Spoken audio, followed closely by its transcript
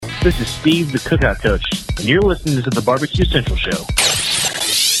This is Steve, the Cookout Coach, and you're listening to the Barbecue Central Show.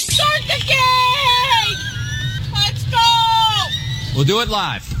 Start the game! Let's go! We'll do it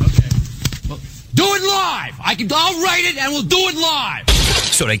live. Okay. Well, do it live! I'll write it and we'll do it live!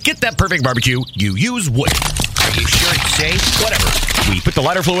 So to get that perfect barbecue, you use wood. Are you sure it's safe? Whatever. We put the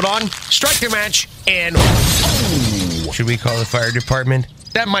lighter fluid on, strike the match, and... Oh, should we call the fire department?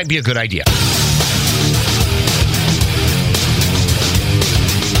 That might be a good idea.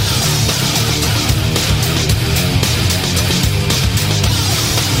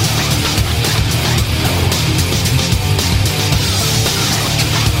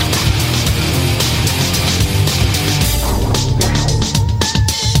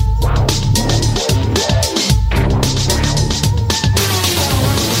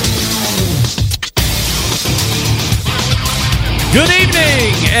 Good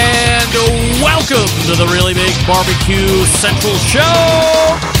evening, and welcome to the Really Big Barbecue Central Show.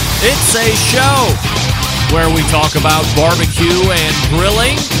 It's a show where we talk about barbecue and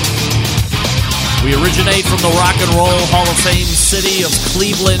grilling. We originate from the Rock and Roll Hall of Fame city of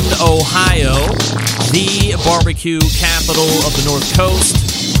Cleveland, Ohio, the barbecue capital of the North Coast.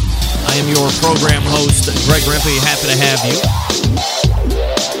 I am your program host, Greg Rempe. Happy to have you.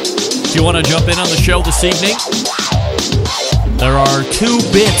 If you want to jump in on the show this evening, there are 2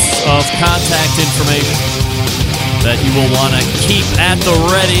 bits of contact information that you will want to keep at the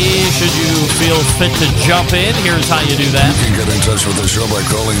ready should you feel fit to jump in. Here's how you do that. You can get in touch with the show by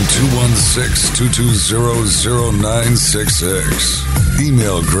calling 216-220-0966.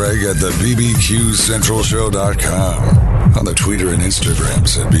 Email Greg at the bbqcentralshow.com. On the Twitter and Instagram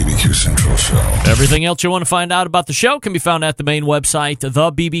at BBQ Central Show. Everything else you want to find out about the show can be found at the main website,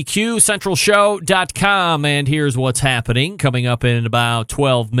 thebbqcentralshow.com. And here's what's happening. Coming up in about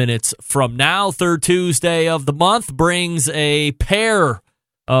 12 minutes from now, third Tuesday of the month brings a pair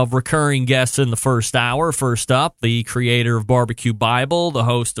of recurring guests in the first hour. First up, the creator of Barbecue Bible, the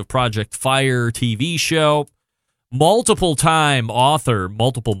host of Project Fire TV show, multiple time author.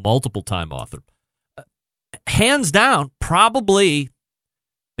 Hands down, probably,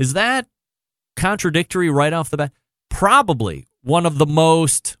 is that contradictory right off the bat? Probably one of the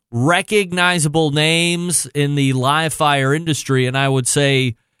most recognizable names in the live fire industry, and I would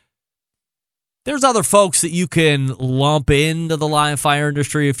say there's other folks that you can lump into the live fire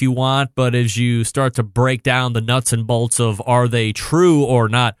industry if you want, but as you start to break down the nuts and bolts of are they true or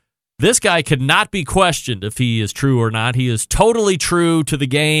not, this guy could not be questioned if he is true or not. He is totally true to the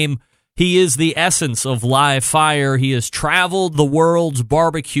game. He is the essence of live fire. He has traveled the world's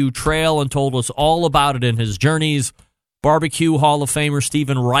barbecue trail and told us all about it in his journeys. Barbecue Hall of Famer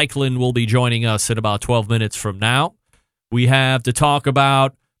Steven Raichlen will be joining us in about 12 minutes from now. We have to talk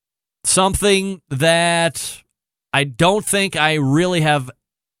about something that I don't think I really have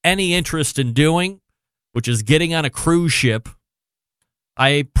any interest in doing, which is getting on a cruise ship.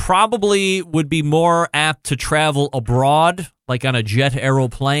 I probably would be more apt to travel abroad, like on a jet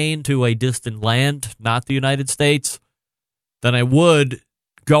aeroplane to a distant land, not the United States, than I would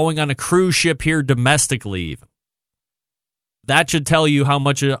going on a cruise ship here domestically even. That should tell you how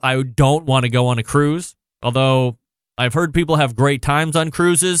much I don't want to go on a cruise, although I've heard people have great times on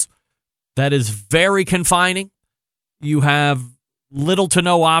cruises. That is very confining. You have little to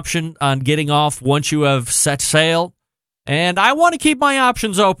no option on getting off once you have set sail, and I want to keep my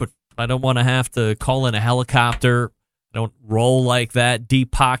options open. I don't want to have to call in a helicopter. I don't roll like that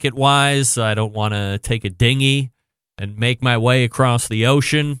deep pocket-wise. I don't want to take a dinghy and make my way across the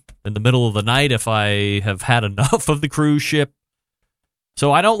ocean in the middle of the night if I have had enough of the cruise ship.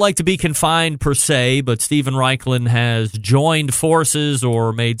 So I don't like to be confined per se, but Steven Raichlen has joined forces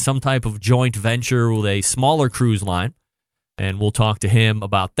or made some type of joint venture with a smaller cruise line, and we'll talk to him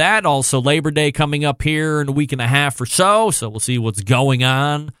about that. Also, Labor Day coming up here in a week and a half or so we'll see what's going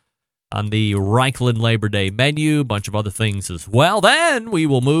on the Raichlen Labor Day menu, a bunch of other things as well. Then we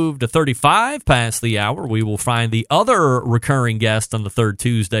will move to 35 past the hour. We will find the other recurring guest on the third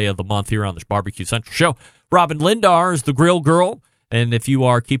Tuesday of the month here on this Barbecue Central show. Robin Lindar is the Grill Girl, and if you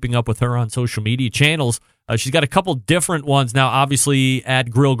are keeping up with her on social media channels, she's got a couple different ones now, obviously at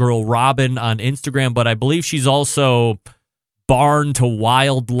Grill Girl Robin on Instagram, but I believe she's also Barn to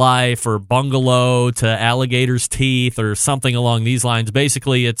Wildlife or Bungalow to Alligator's Teeth or something along these lines.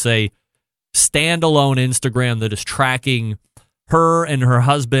 Basically, it's a standalone Instagram that is tracking her and her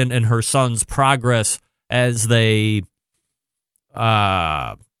husband and her son's progress as they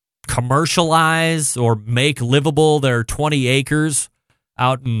commercialize or make livable their 20 acres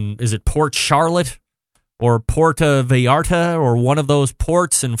out in, is it Port Charlotte or Puerto Vallarta or one of those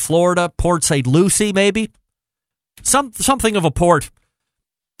ports in Florida, Port St. Lucie maybe? Something of a port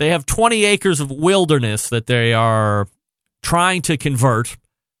They have 20 acres of wilderness that they are trying to convert,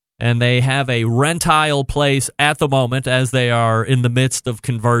 and they have a rentile place at the moment as they are in the midst of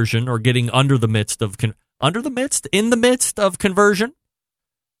conversion, or getting in the midst of conversion.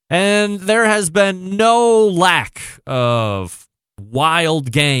 And there has been no lack of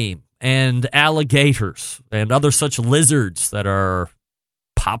wild game and alligators and other such lizards that are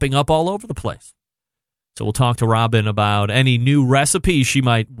popping up all over the place. So we'll talk to Robin about any new recipes she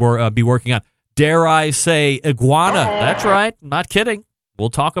might be working on. Dare I say iguana? That's right. I'm not kidding. We'll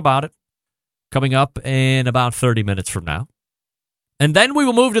talk about it coming up in about 30 minutes from now. And then we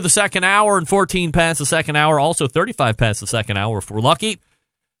will move to the second hour, and 14 past the second hour, also 35 past the second hour if we're lucky.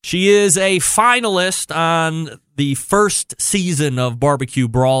 She is a finalist on the first season of Barbecue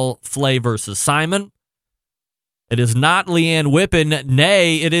Brawl, Flay versus Simon. It is not Leanne Whippen.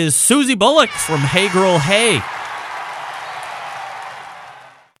 Nay, it is Susie Bullock from Hey Girl Hey.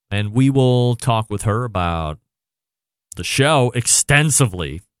 And we will talk with her about the show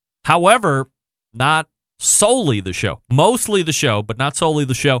extensively. However, not solely the show. Mostly the show, but not solely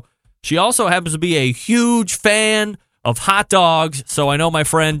the show. She also happens to be a huge fan of hot dogs, so I know my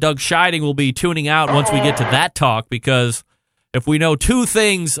friend Doug Scheiding will be tuning out once we get to that talk, because if we know two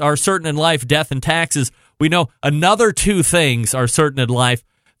things are certain in life, death and taxes, we know another two things are certain in life,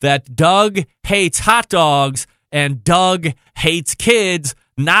 that Doug hates hot dogs and Doug hates kids,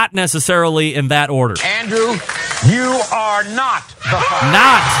 not necessarily in that order. Andrew, you are not the father.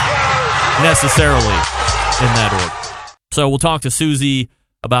 Not necessarily in that order. So we'll talk to Susie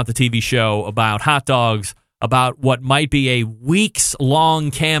about the TV show, about hot dogs, about what might be a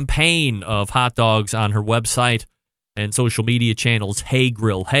weeks-long campaign of hot dogs on her website and social media channels, Hey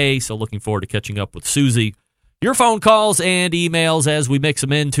Grill Hey. So looking forward to catching up with Susie. Your phone calls and emails as we mix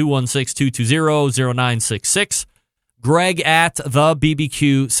them in, 216-220-0966. Greg at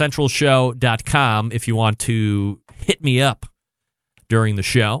thebbqcentralshow.com if you want to hit me up during the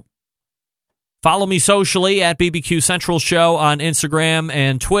show. Follow me socially at BBQ Central Show on Instagram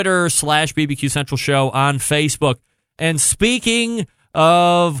and Twitter, /BBQ Central Show on Facebook. And speaking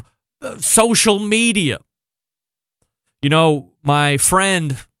of social media, you know, my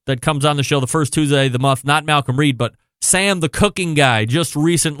friend that comes on the show the first Tuesday of the month, not Malcolm Reed, but Sam the Cooking Guy, just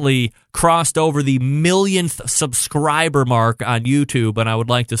recently crossed over the 1,000,000th subscriber mark on YouTube. And I would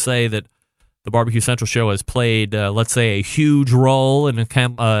like to say that the Barbecue Central Show has played, let's say, a huge role in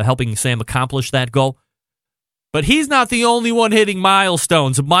helping Sam accomplish that goal. But he's not the only one hitting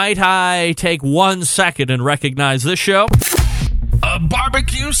milestones. Might I take 1 second and recognize this show? A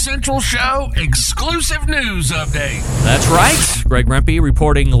Barbecue Central Show exclusive news update. That's right. Greg Rempe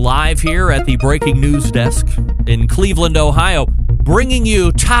reporting live here at the Breaking News Desk in Cleveland, Ohio, bringing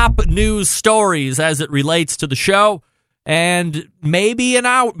you top news stories as it relates to the show. And maybe an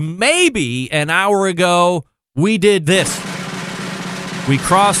hour ago, we did this. We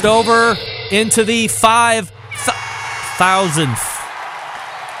crossed over into the 5,000th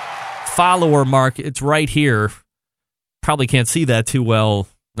follower mark. It's right here. Probably can't see that too well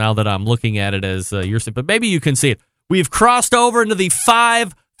now that I'm looking at it as you're saying, but maybe you can see it. We've crossed over into the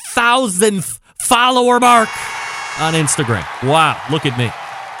 5,000th follower mark on Instagram. Wow, look at me.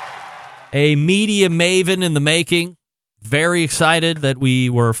 A media maven in the making. Very excited that we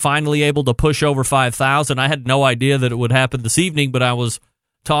were finally able to push over 5,000. I had no idea that it would happen this evening, but I was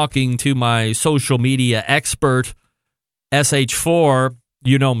talking to my social media expert, SH4.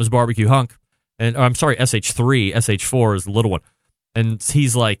 You know him as Barbecue Hunk. And I'm sorry, SH3. SH4 is the little one. And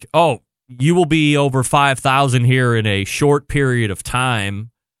he's like, oh, you will be over 5,000 here in a short period of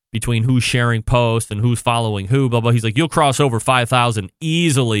time between who's sharing posts and who's following who, blah, blah. He's like, you'll cross over 5,000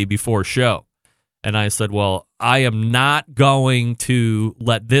 easily before show. And I said, well, I am not going to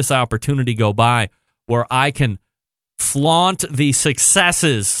let this opportunity go by where I can flaunt the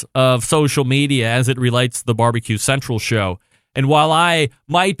successes of social media as it relates to the Barbecue Central Show. And while I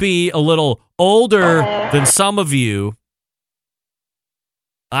might be a little older than some of you,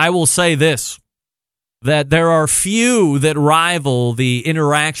 I will say this, that there are few that rival the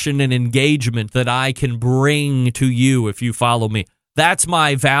interaction and engagement that I can bring to you if you follow me. That's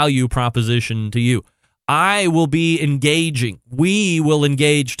my value proposition to you. I will be engaging. We will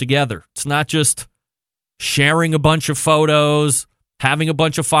engage together. It's not just sharing a bunch of photos, having a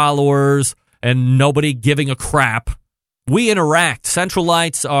bunch of followers, and nobody giving a crap. We interact.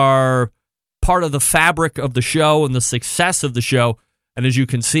 Centralites are part of the fabric of the show and the success of the show. And as you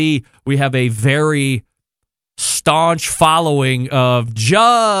can see, we have a very staunch following of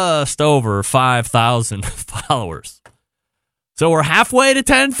just over 5,000 followers. So we're halfway to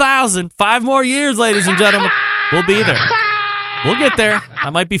 10,000. 5 more years, ladies and gentlemen. We'll be there. We'll get there. I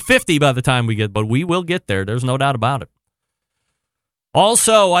might be 50 by the time we get, but we will get there. There's no doubt about it.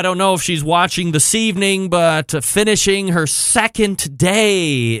 Also, I don't know if she's watching this evening, but finishing her second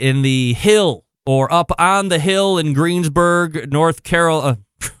day in the hill or up on the hill in Greensburg, North Carolina.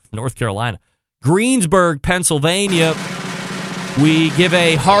 Greensburg, Pennsylvania. We give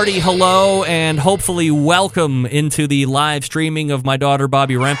a hearty hello and hopefully welcome into the live streaming of my daughter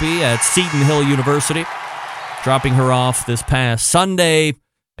Bobby Rempe at Seton Hill University, dropping her off this past Sunday.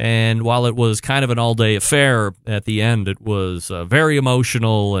 And while it was kind of an all-day affair at the end, it was very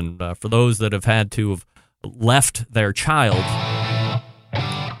emotional. And for those that have had to have left their child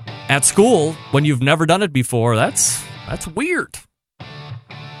at school when you've never done it before, that's weird.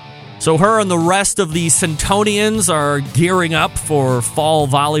 So her and the rest of the Centonians are gearing up for fall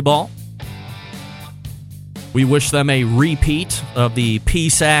volleyball. We wish them a repeat of the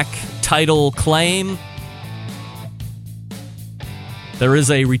PSAC title claim. There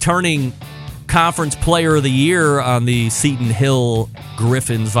is a returning Conference Player of the Year on the Seton Hill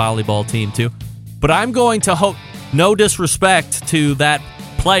Griffins volleyball team, too. But I'm going to hope, no disrespect to that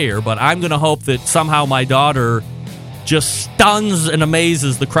player, but I'm going to hope that somehow my daughter just stuns and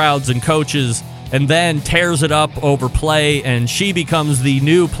amazes the crowds and coaches and then tears it up over play, and she becomes the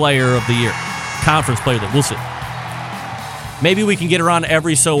new Player of the Year. Conference Player of the Year. We'll see. Maybe we can get her on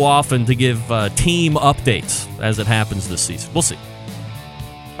every so often to give team updates as it happens this season. We'll see.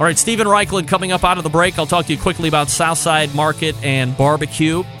 All right, Stephen Raichlen coming up out of the break. I'll talk to you quickly about Southside Market and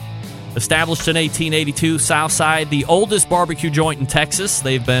Barbecue. Established in 1882, Southside, the oldest barbecue joint in Texas.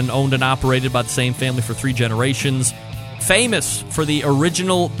 They've been owned and operated by the same family for 3 generations. Famous for the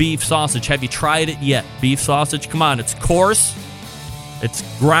original beef sausage. Have you tried it yet? Beef sausage? Come on, it's coarse. It's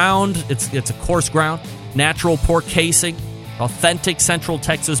ground. It's a coarse ground. Natural pork casing. Authentic Central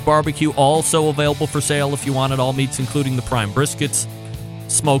Texas barbecue. Also available for sale if you want it. All meats, including the prime briskets.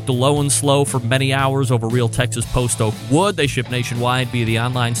 Smoked low and slow for many hours over real Texas post oak wood. They ship nationwide via the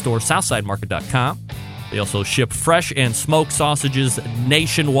online store southsidemarket.com. They also ship fresh and smoked sausages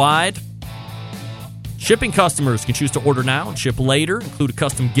nationwide. Shipping customers can choose to order now and ship later, include a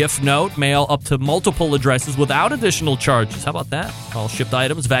custom gift note, mail up to multiple addresses without additional charges. How about that? All shipped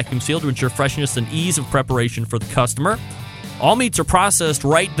items vacuum sealed to ensure freshness and ease of preparation for the customer. All meats are processed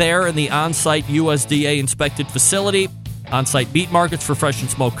right there in the on-site USDA inspected facility. On-site meat markets for fresh and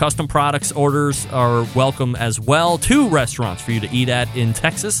smoked custom products. Orders are welcome as well. 2 restaurants for you to eat at in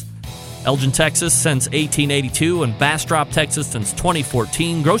Texas. Elgin, Texas since 1882 and Bastrop, Texas since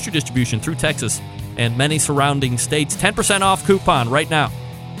 2014. Grocery distribution through Texas and many surrounding states. 10% off coupon right now.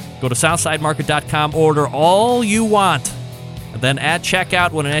 Go to southsidemarket.com. Order all you want. And then at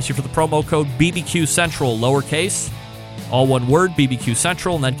checkout, when it asks you for the promo code BBQ Central, lowercase, all one word, BBQ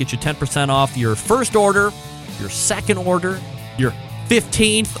Central, and that gets you 10% off your first order, your second order, your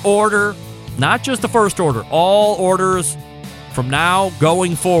 15th order, not just the first order, all orders from now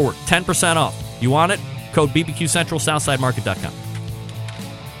going forward, 10% off. You want it? Code BBQ Central, southsidemarket.com.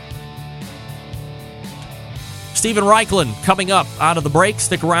 Stephen Raichlen coming up out of the break.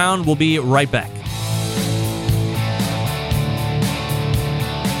 Stick around. We'll be right back.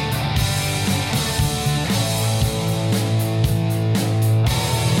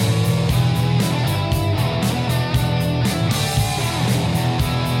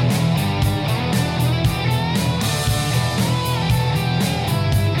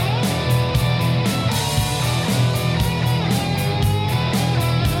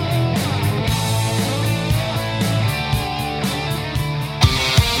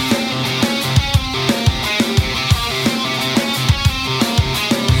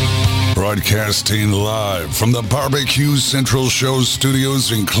 Broadcasting live from the Barbecue Central Show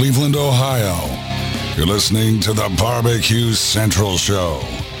studios in Cleveland, Ohio. You're listening to the Barbecue Central Show.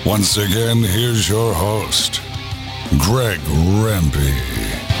 Once again, here's your host, Greg Rempe.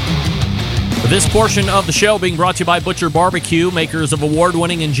 This portion of the show being brought to you by Butcher Barbecue, makers of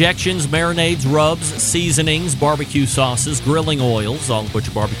award-winning injections, marinades, rubs, seasonings, barbecue sauces, grilling oils, all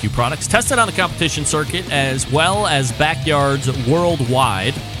Butcher Barbecue products, tested on the competition circuit as well as backyards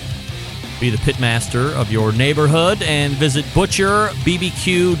worldwide. Be the pitmaster of your neighborhood and visit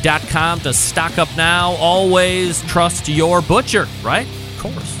butcherbbq.com to stock up now. Always trust your butcher, right? Of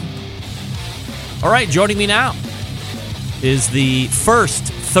course. All right, joining me now is the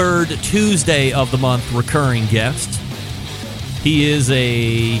third Tuesday of the month recurring guest. He is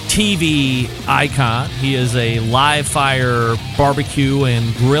a TV icon. He is a live fire barbecue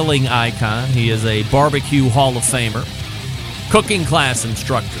and grilling icon. He is a barbecue Hall of Famer, cooking class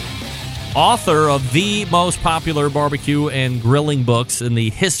instructor, author of the most popular barbecue and grilling books in the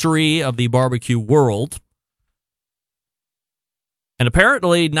history of the barbecue world. and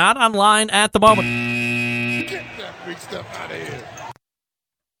apparently not online at the moment. Get that big stuff out of here.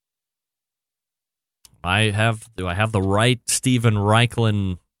 Do I have the right Stephen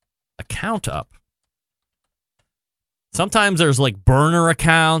Raichlen account up? Sometimes there's like burner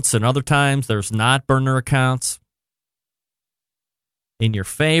accounts, and other times there's not burner accounts. In your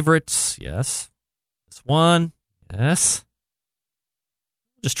favorites, yes. This one, yes.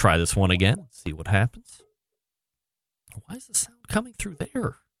 Just try this one again, see what happens. Why is the sound coming through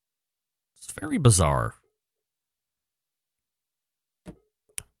there? It's very bizarre.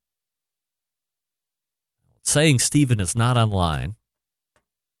 It's saying Stephen is not online.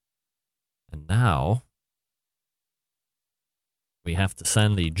 And now we have to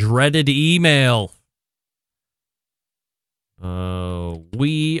send the dreaded email.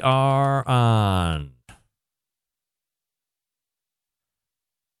 We are on.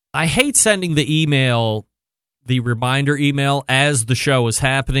 I hate sending the email, the reminder email, as the show is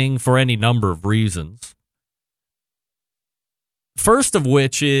happening for any number of reasons. First of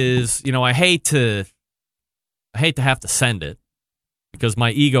which is, I hate to have to send it because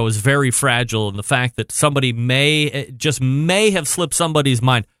my ego is very fragile, and the fact that somebody may have slipped somebody's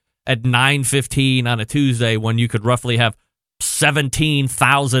mind at 9:15 on a Tuesday when you could roughly have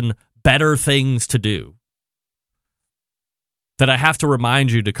 17,000 better things to do, that I have to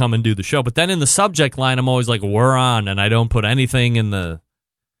remind you to come and do the show. But then in the subject line, I'm always like, we're on, and I don't put anything in the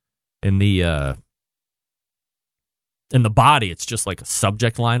body. It's just like a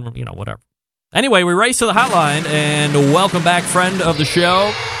subject line, whatever. Anyway, we race to the hotline, and welcome back, friend of the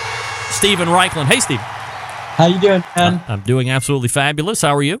show, Stephen Raichlen. Hey, Steve. How you doing, man? I'm doing absolutely fabulous.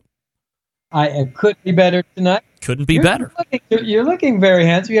 How are you? I couldn't be better tonight. Couldn't be better. You're looking very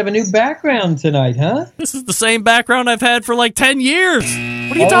handsome. You have a new background tonight, huh? This is the same background I've had for like 10 years.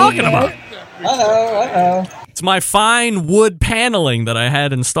 What are you talking about? Uh-oh. It's my fine wood paneling that I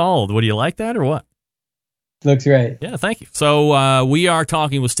had installed. Would you like that or what? Looks great. Yeah, thank you. So we are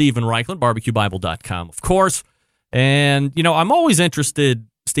talking with Stephen Raichlen, barbecuebible.com, of course. And, I'm always interested,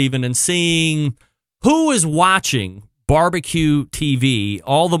 Stephen, in seeing who is watching barbecue TV,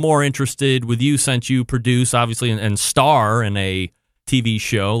 all the more interested with you since you produce, obviously, and star in a TV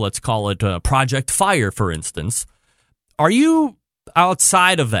show. Let's call it Project Fire, for instance. Are you,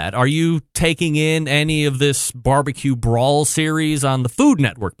 outside of that, are you taking in any of this Barbecue Brawl series on the Food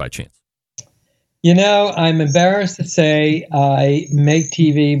Network by chance? I'm embarrassed to say I make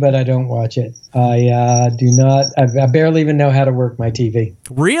TV, but I don't watch it. I do not. I barely even know how to work my TV.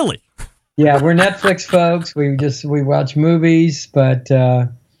 Really? Yeah, we're Netflix folks. We watch movies, but I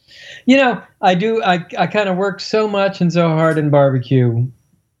do. I kind of work so much and so hard in barbecue,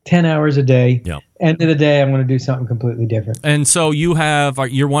 10 hours a day. Yeah. End of the day, I'm going to do something completely different. And so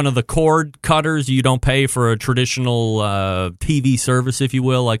you're one of the cord cutters. You don't pay for a traditional TV service, if you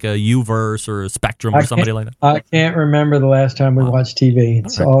will, like a Uverse or a Spectrum or somebody like that. I can't remember the last time we watched TV.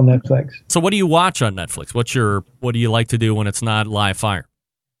 It's all Netflix. So what do you watch on Netflix? What do you like to do when it's not live fire?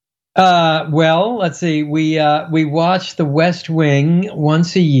 Well, let's see. We watch The West Wing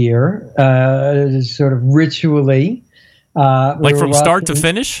once a year, sort of ritually. Like from start to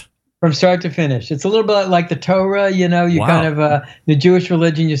finish? From start to finish. It's a little bit like the Torah, kind of, the Jewish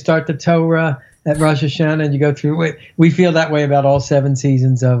religion, you start the Torah at Rosh Hashanah and you go through it. We feel that way about all 7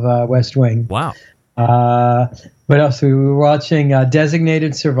 seasons of West Wing. Wow. What else? We were watching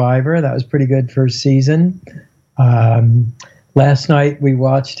Designated Survivor. That was pretty good first season. Last night we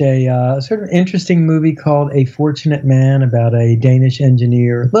watched a sort of interesting movie called A Fortunate Man about a Danish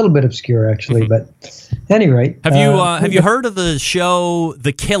engineer. A little bit obscure, actually, but at any rate. Have you heard of the show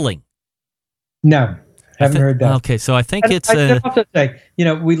The Killing? No, haven't heard that. Okay, so I think it's. I have to say,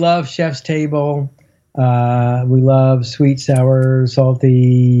 we love Chef's Table. We love sweet, sour,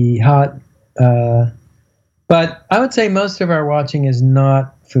 salty, hot. But I would say most of our watching is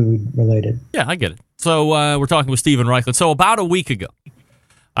not food related. Yeah, I get it. So we're talking with Stephen Raichlen. So about a week ago,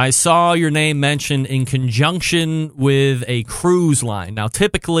 I saw your name mentioned in conjunction with a cruise line. Now,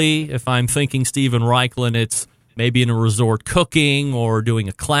 typically, if I'm thinking Stephen Raichlen, it's maybe in a resort cooking or doing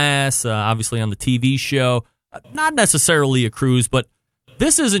a class, obviously on the TV show. Not necessarily a cruise, but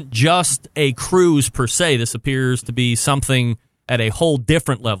this isn't just a cruise per se. This appears to be something at a whole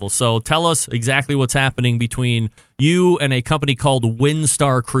different level. So tell us exactly what's happening between you and a company called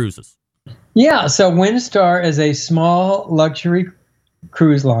Windstar Cruises. Yeah, so Windstar is a small luxury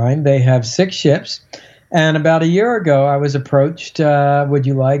cruise line. They have 6 ships. And about a year ago, I was approached,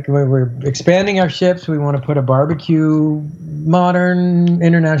 we're expanding our ships. We want to put a modern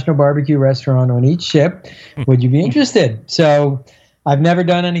international barbecue restaurant on each ship. Would you be interested? So I've never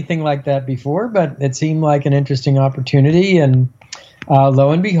done anything like that before, but it seemed like an interesting opportunity. And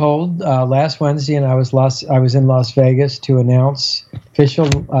lo and behold, last Wednesday, and I was in Las Vegas to announce official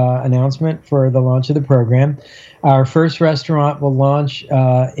announcement for the launch of the program. Our first restaurant will launch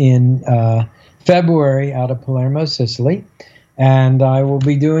in February out of Palermo, Sicily, and I will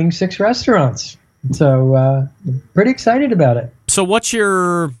be doing 6 restaurants. So pretty excited about it. So what's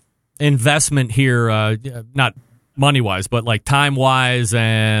your investment here, not money-wise, but like time-wise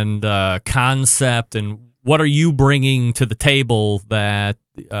and concept, and what are you bringing to the table that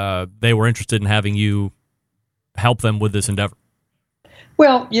they were interested in having you help them with this endeavor?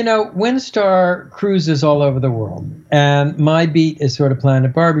 Well, WinStar cruises all over the world, and my beat is sort of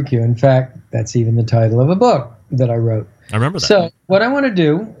Planet Barbecue. In fact, that's even the title of a book that I wrote. I remember that. So what I want to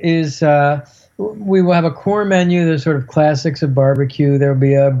do is we will have a core menu. There's sort of classics of barbecue. There'll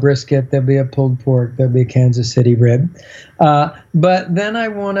be a brisket. There'll be a pulled pork. There'll be a Kansas City rib. But then I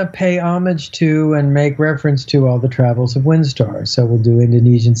want to pay homage to and make reference to all the travels of WinStar. So we'll do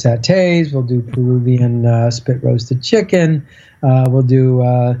Indonesian satays. We'll do Peruvian spit roasted chicken. We'll do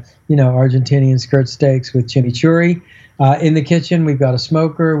Argentinian skirt steaks with chimichurri. In the kitchen, we've got a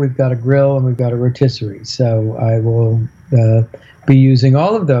smoker, we've got a grill, and we've got a rotisserie. So I will be using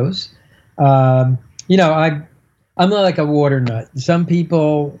all of those. I'm like a water nut. Some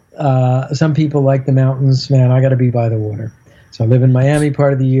people like the mountains. Man, I got to be by the water. So I live in Miami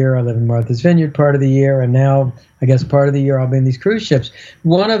part of the year. I live in Martha's Vineyard part of the year, and now I guess part of the year I'll be in these cruise ships.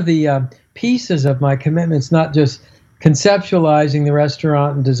 One of the pieces of my commitment is not just conceptualizing the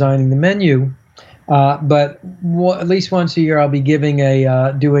restaurant and designing the menu, but at least once a year I'll be giving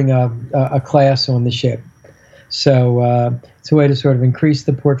doing a class on the ship. So it's a way to sort of increase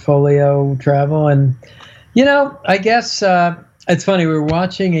the portfolio travel. And, I guess it's funny. We were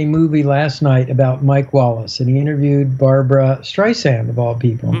watching a movie last night about Mike Wallace, and he interviewed Barbara Streisand, of all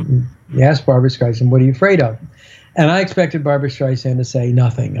people. He asked Barbara Streisand, "What are you afraid of?" And I expected Barbara Streisand to say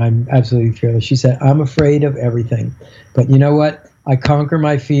nothing. I'm absolutely fearless. She said, "I'm afraid of everything. But you know what? I conquer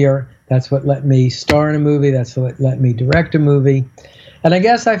my fear. That's what let me star in a movie. That's what let me direct a movie." And I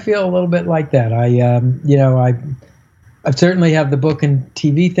guess I feel a little bit like that. I certainly have the book and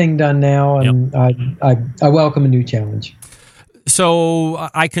TV thing done now, and yep. I welcome a new challenge. So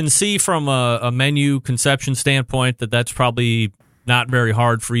I can see from a menu conception standpoint that's probably not very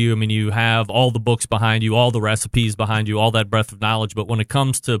hard for you. I mean, you have all the books behind you, all the recipes behind you, all that breadth of knowledge. But when it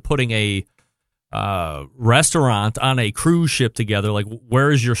comes to putting a restaurant on a cruise ship together, like,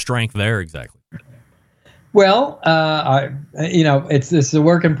 where is your strength there exactly? Well, this is a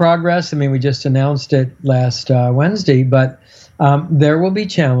work in progress. I mean, we just announced it last Wednesday, but there will be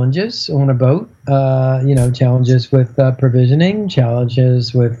challenges on a boat. Challenges with provisioning,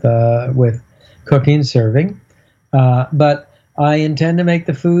 challenges with cooking and serving. But I intend to make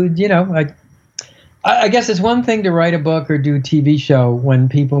the food. I guess it's one thing to write a book or do a TV show when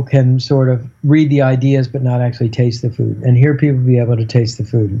people can sort of read the ideas but not actually taste the food. And here people will be able to taste the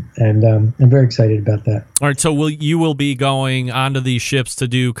food. And I'm very excited about that. All right, so you will be going onto these ships to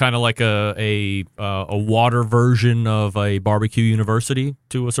do kind of like a water version of a barbecue university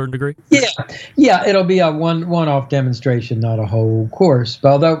to a certain degree? Yeah, it'll be a one-off demonstration, not a whole course.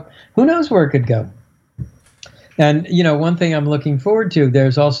 Although, who knows where it could go. And, one thing I'm looking forward to,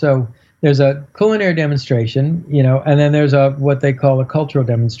 there's a culinary demonstration, and then there's what they call a cultural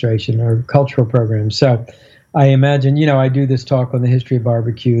demonstration or cultural program. So I imagine, I do this talk on the history of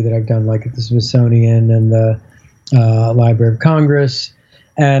barbecue that I've done like at the Smithsonian and the Library of Congress.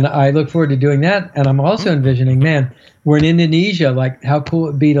 And I look forward to doing that. And I'm also envisioning, man, we're in Indonesia. Like, how cool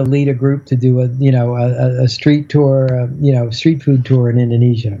it would be to lead a group to do a street tour, street food tour in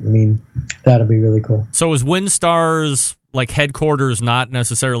Indonesia. I mean, that'll be really cool. So is WinStar's headquarters not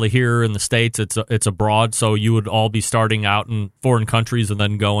necessarily here in the States, it's abroad, so you would all be starting out in foreign countries and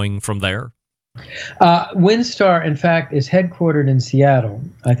then going from there? WinStar, in fact, is headquartered in Seattle.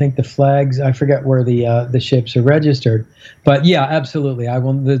 I think the flags, I forget where the ships are registered, but yeah, absolutely.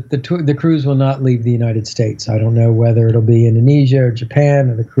 The cruise will not leave the United States. I don't know whether it'll be Indonesia or Japan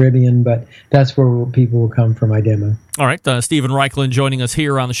or the Caribbean, but that's where people will come for my demo. All right, Stephen Raichlen joining us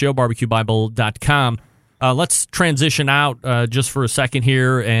here on the show, barbecuebible.com. Let's transition out just for a second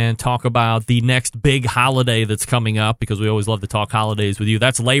here and talk about the next big holiday that's coming up, because we always love to talk holidays with you.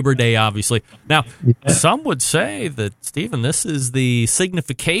 That's Labor Day, obviously. Now, some would say that, Stephen, this is the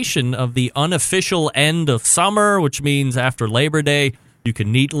signification of the unofficial end of summer, which means after Labor Day, you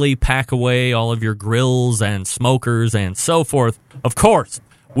can neatly pack away all of your grills and smokers and so forth. Of course,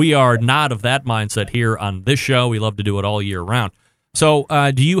 we are not of that mindset here on this show. We love to do it all year round. So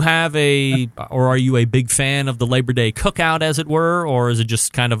do you have or are you a big fan of the Labor Day cookout, as it were, or is it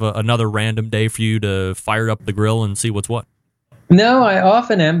just kind of another random day for you to fire up the grill and see what's what? No, I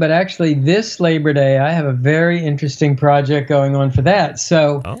often am, but actually this Labor Day, I have a very interesting project going on for that.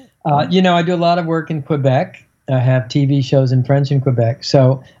 So, I do a lot of work in Quebec. I have TV shows in French in Quebec.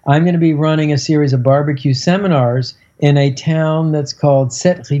 So I'm going to be running a series of barbecue seminars in a town that's called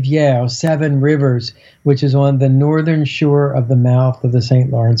Sept Rivières, 7 Rivers, which is on the northern shore of the mouth of the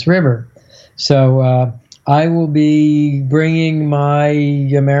St. Lawrence River. So I will be bringing my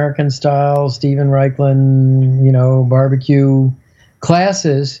American-style Stephen Raichlen, barbecue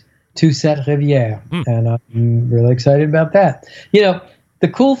classes to Sept Rivières, and I'm really excited about that. The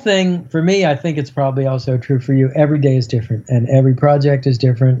cool thing for me, I think it's probably also true for you, every day is different, and every project is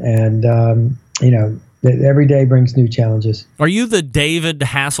different, and, every day brings new challenges. Are you the David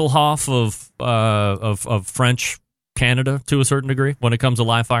Hasselhoff of French Canada to a certain degree when it comes to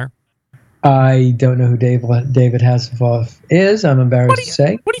live fire? I don't know who David Hasselhoff is. I'm embarrassed to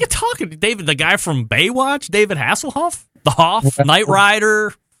say. What are you talking? David, the guy from Baywatch? David Hasselhoff? The Hoff? Knight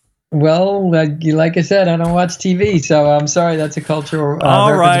Rider? Well, like I said, I don't watch TV, so I'm sorry. That's a cultural.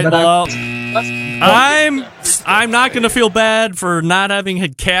 All right. Well, I'm not going to feel bad for not having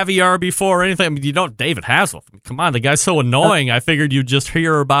had caviar before or anything. I mean, David Hasselhoff. Come on, the guy's so annoying. I figured you'd just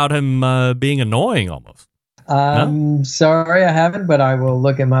hear about him being annoying almost. Sorry, I haven't, but I will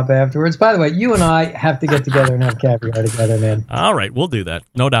look him up afterwards. By the way, you and I have to get together and have caviar together, man. All right, we'll do that.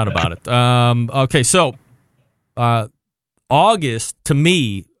 No doubt about it. Okay, so August, to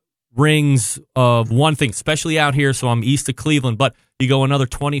me, rings of one thing, especially out here, so I'm east of Cleveland, but you go another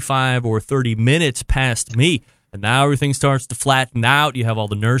 25 or 30 minutes past me, and now everything starts to flatten out. You have all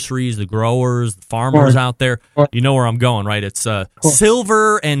the nurseries, the growers, the farmers out there. You know where I'm going, right? It's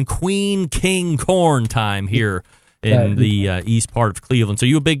silver and queen king corn time here in the east part of Cleveland. So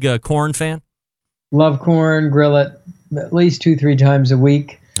you a big corn fan? Love corn, grill it at least 2-3 times a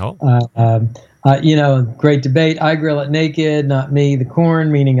week. Great debate. I grill it naked, not me, the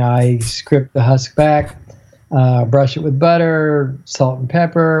corn, meaning I scrape the husk back, brush it with butter, salt and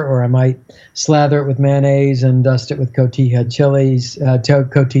pepper, or I might slather it with mayonnaise and dust it with cotija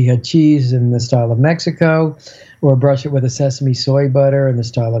cheese in the style of Mexico, or brush it with a sesame soy butter in the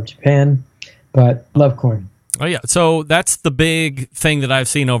style of Japan. But love corn. Oh, yeah. So that's the big thing that I've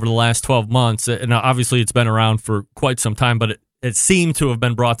seen over the last 12 months. And obviously it's been around for quite some time, but it seemed to have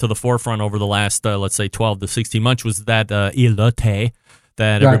been brought to the forefront over the last, let's say, 12 to 16 months, was that elote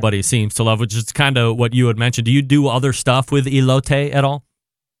that everybody seems to love, which is kind of what you had mentioned. Do you do other stuff with elote at all?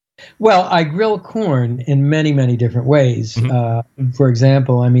 Well, I grill corn in many, many different ways. For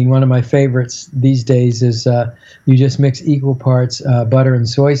example, one of my favorites these days is you just mix equal parts butter and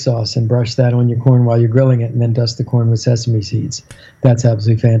soy sauce and brush that on your corn while you're grilling it, and then dust the corn with sesame seeds. That's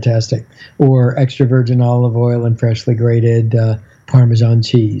absolutely fantastic. Or extra virgin olive oil and freshly grated Parmesan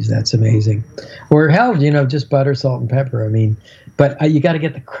cheese. That's amazing. Or hell, just butter, salt, and pepper. But you got to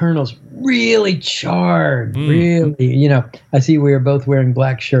get the kernels really charred. Really, I see we are both wearing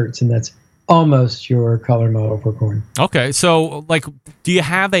black shirts, and that's almost your color model for corn. Okay, so do you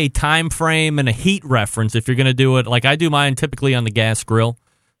have a time frame and a heat reference if you're going to do it? Like I do mine typically on the gas grill.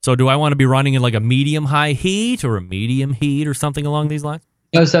 So do I want to be running in like a medium-high heat or a medium heat or something along these lines?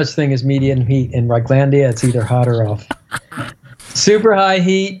 No such thing as medium heat in Reichlandia. It's either hot or off. Super high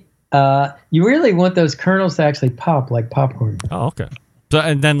heat. You really want those kernels to actually pop like popcorn. Oh, okay. So,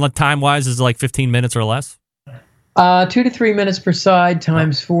 and then time-wise is like 15 minutes or less? 2 to 3 minutes per side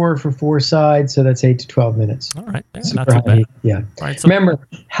times 4 for 4 sides, so that's 8 to 12 minutes. All right. Yeah, not too bad. Heat. Yeah. All right, so remember,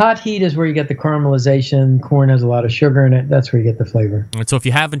 hot heat is where you get the caramelization. Corn has a lot of sugar in it. That's where you get the flavor. All right, so if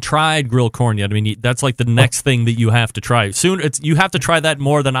you haven't tried grilled corn yet, that's like the next thing that you have to try. Soon, you have to try that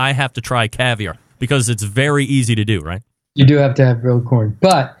more than I have to try caviar because it's very easy to do, right? You do have to have grilled corn,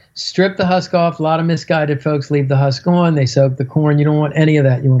 but strip the husk off. A lot of misguided folks leave the husk on. They soak the corn. You don't want any of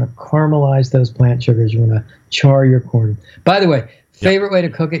that. You want to caramelize those plant sugars. You want to char your corn. By the way, favorite way to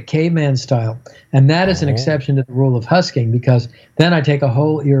cook it, caveman style. And that is an exception to the rule of husking, because then I take a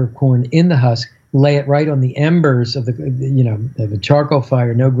whole ear of corn in the husk, lay it right on the embers of the charcoal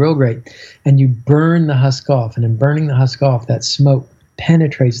fire, no grill grate, and you burn the husk off. And in burning the husk off, that smoke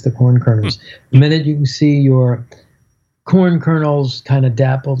penetrates the corn kernels. The minute you can see your corn kernels kind of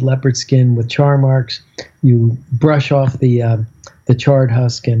dappled leopard skin with char marks, you brush off the charred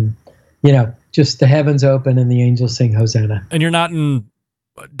husk, and just the heavens open and the angels sing Hosanna. And you're not in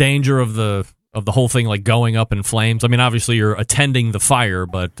danger of the whole thing like going up in flames. Obviously you're attending the fire,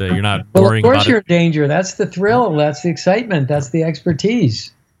 but you're not worrying about it. Of course you're in danger. That's the thrill. That's the excitement. That's the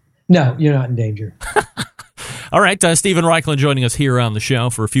expertise. No, you're not in danger. All right, Stephen Raichlen joining us here on the show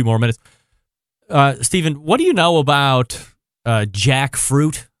for a few more minutes. Stephen, what do you know about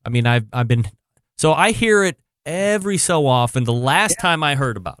jackfruit? I hear it every so often. The last time I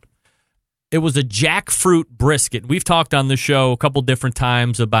heard about it was a jackfruit brisket. We've talked on the show a couple different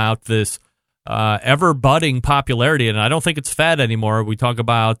times about this ever-budding popularity, and I don't think it's fad anymore. We talk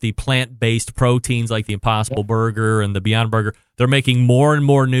about the plant-based proteins like the Impossible Burger and the Beyond Burger. They're making more and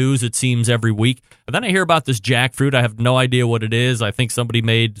more news, it seems, every week. And then I hear about this jackfruit. I have no idea what it is. I think somebody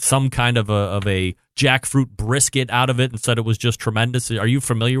made some kind of a jackfruit brisket out of it and said it was just tremendous. Are you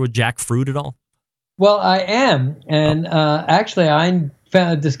familiar with jackfruit at all? Well, I am. And actually, I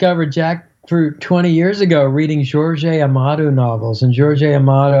discovered jackfruit 20 years ago reading Jorge Amado novels, and Jorge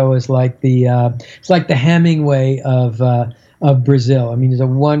Amado is like the Hemingway of Brazil. I mean, he's a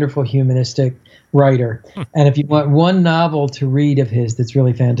wonderful humanistic writer. And if you want one novel to read of his that's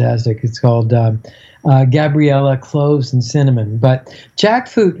really fantastic, it's called Gabriella, Cloves and Cinnamon. But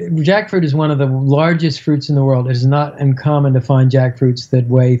jackfruit is one of the largest fruits in the world. It is not uncommon to find jackfruits that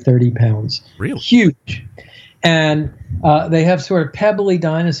weigh 30 pounds. Really? Huge. And they have sort of pebbly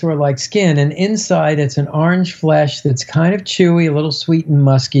dinosaur-like skin, and inside it's an orange flesh that's kind of chewy, a little sweet and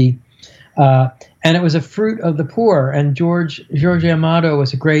musky. And it was a fruit of the poor. And Jorge Amado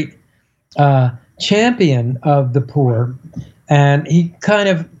was a great champion of the poor, and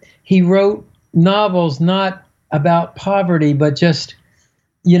he wrote novels not about poverty, but just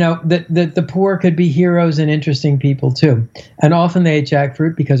that the poor could be heroes and interesting people too. And often they ate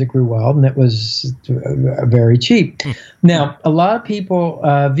jackfruit because it grew wild and it was very cheap. Now, a lot of people,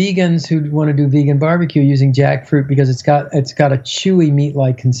 vegans who want to do vegan barbecue, using jackfruit because it's got a chewy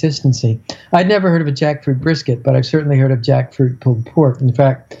meat-like consistency. I'd never heard of a jackfruit brisket, but I've certainly heard of jackfruit pulled pork. In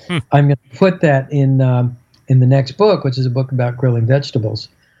fact, I'm going to put that in the next book, which is a book about grilling vegetables.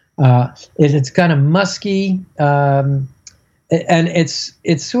 It's kind of musky. And it's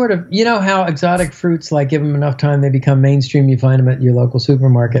sort of, how exotic fruits, like give them enough time, they become mainstream. You find them at your local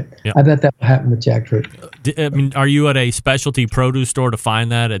supermarket. Yep. I bet that will happen with jackfruit. I mean, are you at a specialty produce store to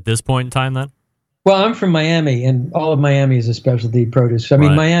find that at this point in time then? Well, I'm from Miami, and all of Miami is a specialty produce. I mean,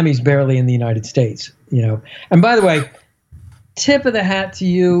 Right. Miami's barely in the United States, And by the way, tip of the hat to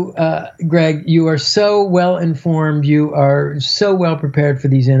you, Greg. You are so well informed. You are so well prepared for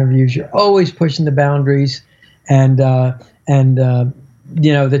these interviews. You're always pushing the boundaries, and that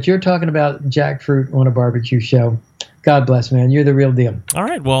you're talking about jackfruit on a barbecue show. God bless, man. You're the real deal. All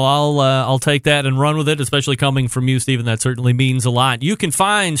right. Well, I'll take that and run with it, especially coming from you, Stephen. That certainly means a lot. You can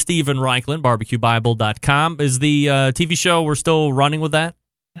find Stephen Raichlen, barbecuebible.com. Is the TV show, we're still running with that?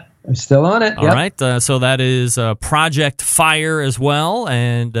 I'm still on it. All right. So that is Project Fire as well.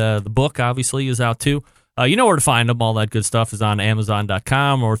 And the book, obviously, is out too. You know where to find them. All that good stuff is on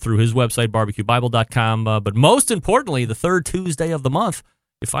Amazon.com or through his website, barbecuebible.com. But most importantly, the third Tuesday of the month,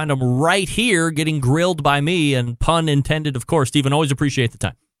 you find them right here getting grilled by me, and pun intended, of course. Stephen, always appreciate the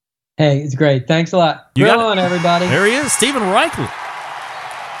time. Hey, it's great. Thanks a lot. You Grill got it. on, everybody. There he is, Stephen Raichlen.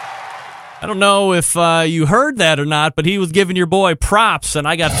 I don't know if you heard that or not, but he was giving your boy props, and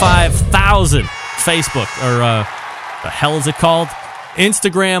I got 5,000 Facebook, or the hell is it called?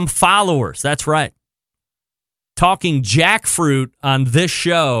 Instagram followers. That's right. Talking jackfruit on this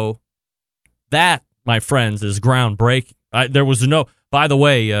show, that, my friends, is groundbreaking. There was by the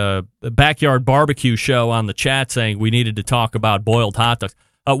way, a backyard barbecue show on the chat saying we needed to talk about boiled hot dogs.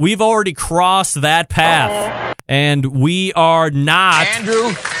 We've already crossed that path, and we are not. Andrew,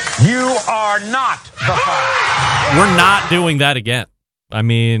 you are not the father. We're not doing that again. I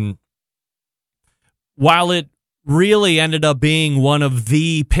mean, while it really ended up being one of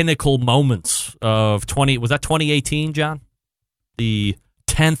the pinnacle moments of 2018, John? The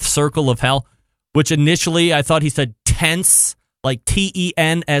 10th Circle of Hell, which initially I thought he said tense, like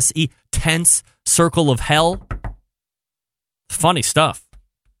Tense, tense Circle of Hell. Funny stuff.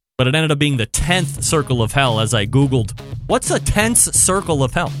 But it ended up being the 10th Circle of Hell as I Googled, what's a tense Circle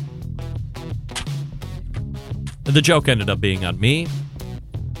of Hell? The joke ended up being on me.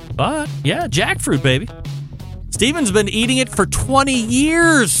 But, yeah, jackfruit, baby. Steven's been eating it for 20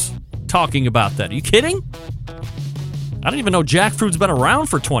 years talking about that. Are you kidding? I don't even know jackfruit's been around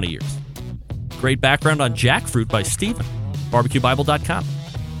for 20 years. Great background on jackfruit by Steven. BarbecueBible.com.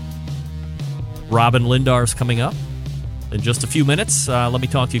 Robin Lindar's coming up in just a few minutes. Let me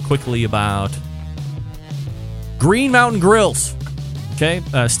talk to you quickly about Green Mountain Grills. Okay,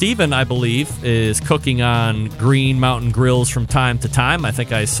 Steven, I believe, is cooking on Green Mountain Grills from time to time. I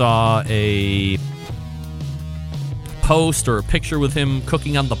think I saw a post or a picture with him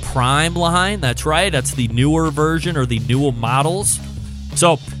cooking on the Prime line. That's right. That's the newer version or the newer models.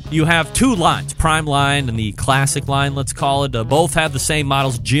 So you have two lines, Prime line and the Classic line, let's call it. Both have the same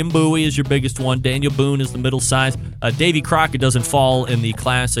models. Jim Bowie is your biggest one. Daniel Boone is the middle size. Davy Crockett doesn't fall in the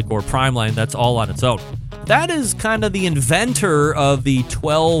Classic or Prime line. That's all on its own. that is kind of the inventor of the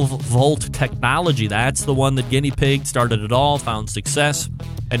 12-volt technology. That's the one that Guinea Pig started it all, found success.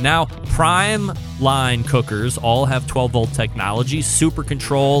 And now Prime line cookers all have 12-volt technology, super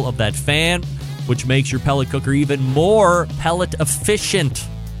control of that fan, which makes your pellet cooker even more pellet efficient.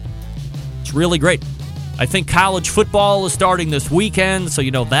 It's really great. I think college football is starting this weekend, so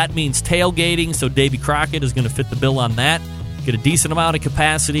that means tailgating, so Davy Crockett is going to fit the bill on that. Get a decent amount of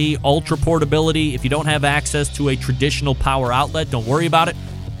capacity, ultra portability. If you don't have access to a traditional power outlet, don't worry about it.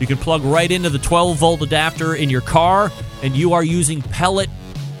 You can plug right into the 12-volt adapter in your car, and you are using pellet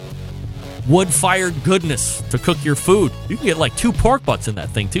wood-fired goodness to cook your food. You can get like 2 pork butts in that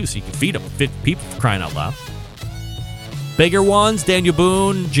thing, too, so you can feed them 50 people, for crying out loud. Bigger ones, Daniel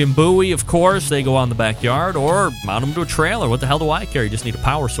Boone, Jim Bowie, of course, they go on the backyard, or mount them to a trailer. What the hell do I care? You just need a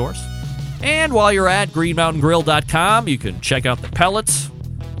power source. And while you're at greenmountaingrill.com, you can check out the pellets,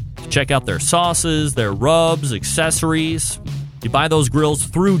 check out their sauces, their rubs, accessories. You buy those grills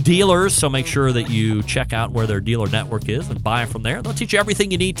through dealers, so make sure that you check out where their dealer network is and buy from there. They'll teach you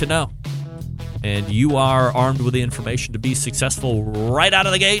everything you need to know. And you are armed with the information to be successful right out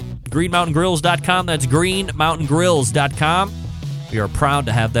of the gate. greenmountaingrills.com. That's greenmountaingrills.com. We are proud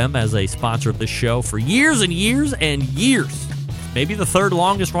to have them as a sponsor of this show for years and years and years. Maybe the third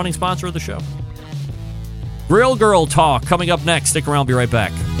longest running sponsor of the show. Grill Girl Talk coming up next. Stick around. I'll be right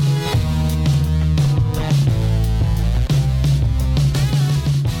back.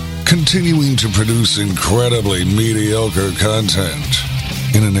 Continuing to produce incredibly mediocre content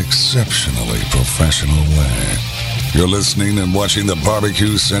in an exceptionally professional way. You're listening and watching the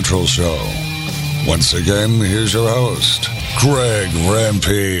Barbecue Central Show. Once again, here's your host, Greg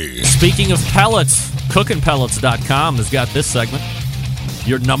Rempe. Speaking of pellets, cookingpellets.com has got this segment.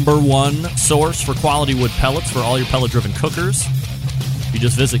 Your number one source for quality wood pellets for all your pellet-driven cookers. You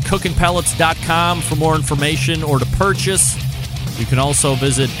just visit cookingpellets.com for more information or to purchase. You can also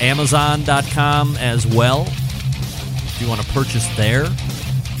visit amazon.com as well if you want to purchase there.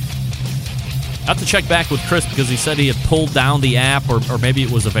 I have to check back with Chris because he said he had pulled down the app, or maybe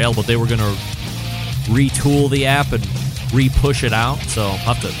it was available. They were going to retool the app and re-push it out, so I'll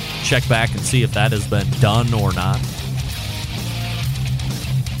have to check back and see if that has been done or not.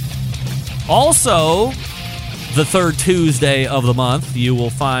 Also, the third Tuesday of the month, you will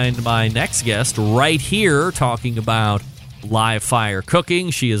find my next guest right here talking about live fire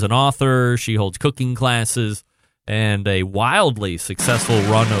cooking. She is an author. She holds cooking classes and a wildly successful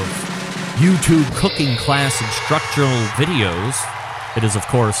run of YouTube cooking class instructional videos. It is, of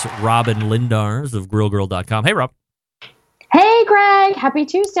course, Robin Lindars of grillgirl.com. Hey, Rob. Hey, Greg. Happy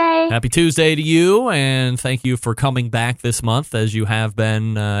Tuesday. Happy Tuesday to you, and thank you for coming back this month, as you have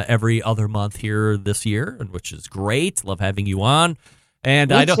been every other month here this year, which is great. Love having you on.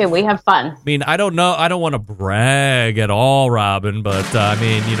 And Me too. We have fun. I mean, I don't know. I don't want to brag at all, Robin, but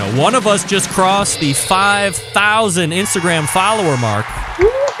one of us just crossed the 5,000 Instagram follower mark.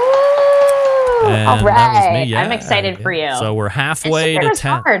 And all right. That was me. Yeah, I'm excited for you. So we're halfway to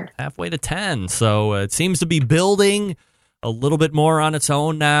 10. Hard. Halfway to 10. So it seems to be building a little bit more on its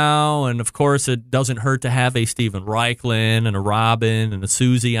own now. And of course, it doesn't hurt to have a Stephen Raichlen and a Robin and a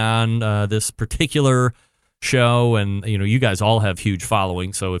Susie on this particular show. And you guys all have huge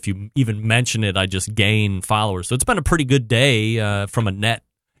following. So if you even mention it, I just gain followers. So it's been a pretty good day from a net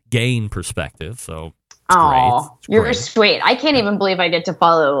gain perspective. So. Oh, you're great. Sweet. I can't even believe I get to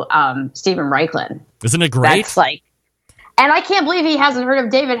follow Stephen Raichlen. Isn't it great? That's and I can't believe he hasn't heard of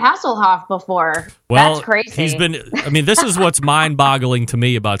David Hasselhoff before. Well, that's crazy. This is what's mind-boggling to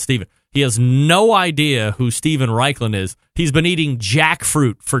me about Stephen. He has no idea who Stephen Raichlen is. He's been eating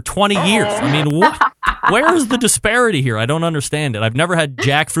jackfruit for 20 years. Where is the disparity here? I don't understand it. I've never had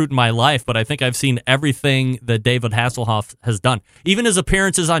jackfruit in my life, but I think I've seen everything that David Hasselhoff has done. Even his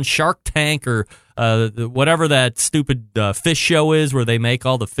appearances on Shark Tank or whatever that stupid fish show is where they make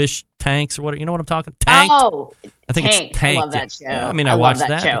all the fish tanks or what. You know what I'm talking? Tanked? Oh, I think Tanked. It's Tanked. I love that show. Yeah, I watched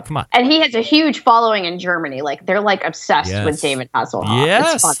that show. Come on. And he has a huge following in Germany. Like they're obsessed with David Hasselhoff.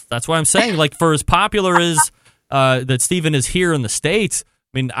 Yes, that's why I'm saying. For as popular as that Stephen is here in the States,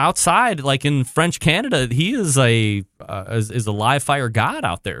 outside, like in French Canada, he is a live fire god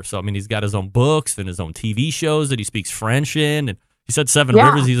out there. So he's got his own books and his own TV shows that he speaks French in. And he said Seven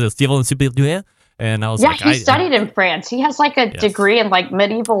Rivers. He's a Stephen Superior. And I was he studied in France. He has a degree in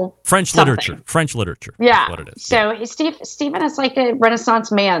medieval French literature. French literature. Yeah, is what it is. So Stephen is like a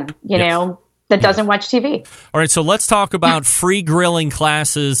Renaissance man. You know. That doesn't watch TV. All right, so let's talk about free grilling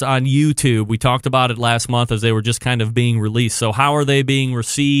classes on YouTube. We talked about it last month as they were just kind of being released. So how are they being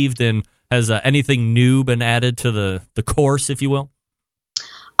received, and has anything new been added to the course, if you will?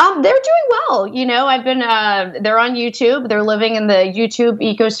 They're doing well. I've been, they're on YouTube. They're living in the YouTube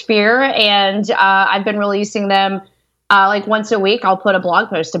ecosphere, and I've been releasing them like once a week. I'll put a blog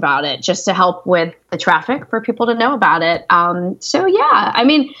post about it just to help with the traffic for people to know about it. So yeah, I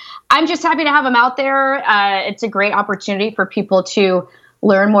mean, I'm just happy to have them out there. It's a great opportunity for people to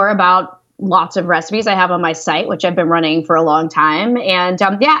learn more about lots of recipes I have on my site, which I've been running for a long time. And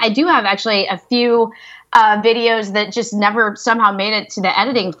yeah, I do have actually a few videos that just never somehow made it to the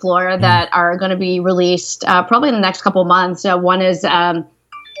editing floor that are going to be released probably in the next couple months. One is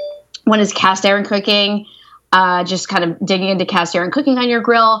cast iron cooking, just kind of digging into cast iron cooking on your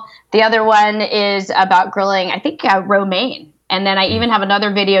grill. The other one is about grilling, I think, romaine. And then I even have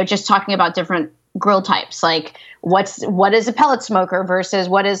another video just talking about different grill types, like what is a pellet smoker versus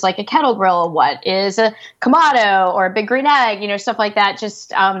what is like a kettle grill, what is a Kamado or a big green egg, stuff like that.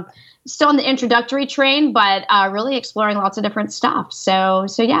 Just still in the introductory train, but really exploring lots of different stuff. So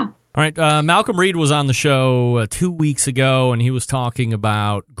yeah. All right. Malcolm Reed was on the show 2 weeks ago, and he was talking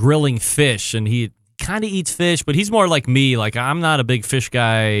about grilling fish, and he kind of eats fish, but he's more like me. Like, I'm not a big fish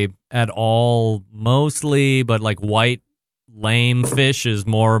guy at all, mostly, but like white, lame fish is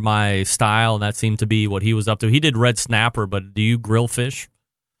more my style, and that seemed to be what he was up to. He did red snapper, but do you grill fish?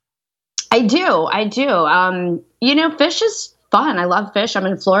 I do. Fish is fun. I love fish. I'm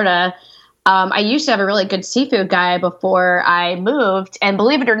in Florida. I used to have a really good seafood guy before I moved, and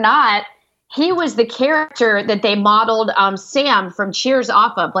believe it or not, he was the character that they modeled Sam from Cheers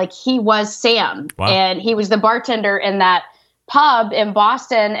off of. Like, he was Sam. Wow. And he was the bartender in that pub in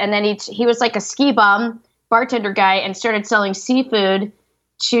Boston, and then he was like a ski bum bartender guy and started selling seafood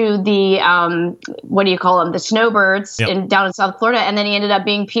to the what do you call them, the snowbirds down in South Florida, and then he ended up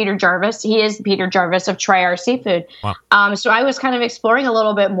being Peter Jarvis. He is Peter Jarvis of Try Our Seafood. Wow. So I was kind of exploring a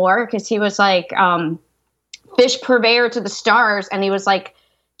little bit more because he was like fish purveyor to the stars, and he was like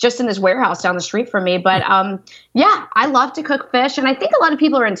just in this warehouse down the street from me. But yeah, I love to cook fish, and I think a lot of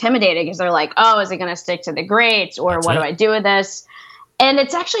people are intimidated because they're like, oh, is it going to stick to the grates, or what do I do with this? And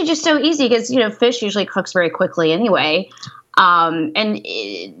it's actually just so easy because fish usually cooks very quickly anyway.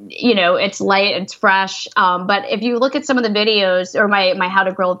 It's light, it's fresh. But if you look at some of the videos or my how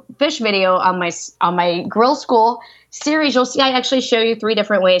to grill fish video on my grill school series, you'll see I actually show you 3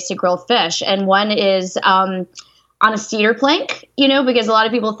 different ways to grill fish. And one is on a cedar plank, because a lot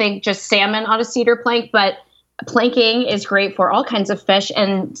of people think just salmon on a cedar plank, but planking is great for all kinds of fish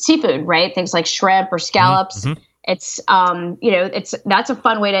and seafood, right? Things like shrimp or scallops. Mm-hmm. It's that's a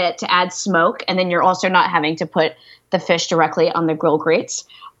fun way to add smoke, and then you're also not having to put the fish directly on the grill grates.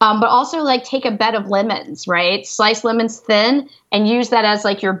 But also, like, take a bed of lemons, right? Slice lemons thin and use that as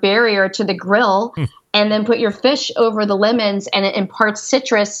like your barrier to the grill, and then put your fish over the lemons, and it imparts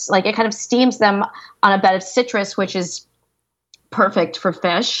citrus. Like, it kind of steams them on a bed of citrus, which is perfect for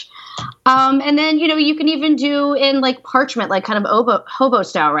fish. And then, you can even do in like parchment, like kind of hobo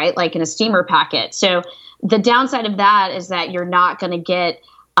style, right? Like in a steamer packet. So the downside of that is that you're not going to get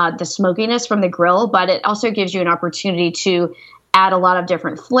the smokiness from the grill, but it also gives you an opportunity to add a lot of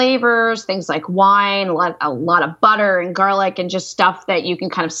different flavors, things like wine, a lot of butter and garlic, and just stuff that you can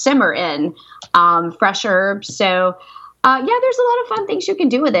kind of simmer in, fresh herbs. So yeah, there's a lot of fun things you can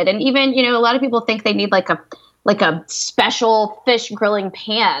do with it. And even, a lot of people think they need like a special fish grilling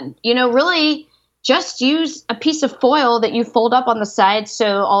pan. Really just use a piece of foil that you fold up on the side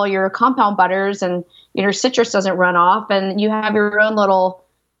so all your compound butters and your citrus doesn't run off, and you have your own little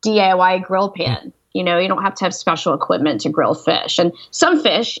DIY grill pan. You don't have to have special equipment to grill fish. And some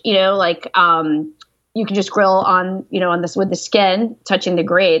fish, you can just grill on this with the skin touching the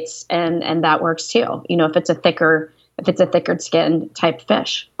grates, and that works too. If it's a thicker skin type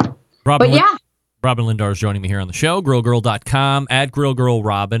fish. Robin Lindar is joining me here on the show. GrillGirl.com, at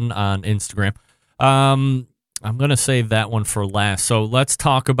GrillGirlRobin on Instagram. I'm going to save that one for last. So let's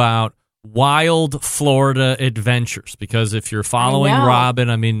talk about wild Florida adventures, because if you're following Robin,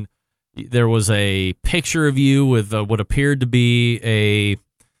 I mean, there was a picture of you with what appeared to be a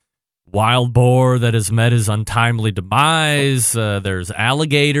wild boar that has met his untimely demise. There's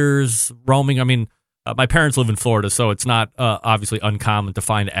alligators roaming. I mean, my parents live in Florida, so it's not obviously uncommon to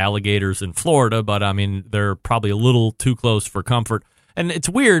find alligators in Florida, but I mean, they're probably a little too close for comfort. And it's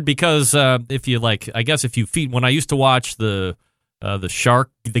weird because if you feed, when I used to watch the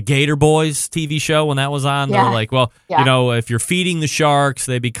Gator Boys TV show, when that was on, they're like, well, if you're feeding the sharks,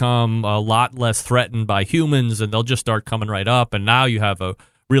 they become a lot less threatened by humans, and they'll just start coming right up. And now you have a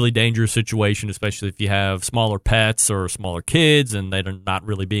really dangerous situation, especially if you have smaller pets or smaller kids, and they're not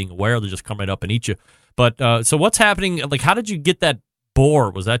really being aware. They'll just come right up and eat you. But so what's happening? Like, how did you get that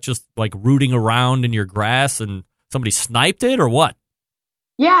boar? Was that just like rooting around in your grass and somebody sniped it, or what?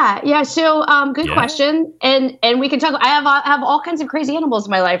 Yeah. So, good Yeah. question. And we can talk. I have all kinds of crazy animals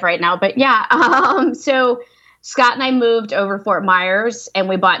in my life right now. But yeah. So Scott and I moved over Fort Myers, and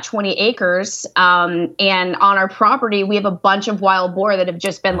we bought 20 acres. And on our property, we have a bunch of wild boar that have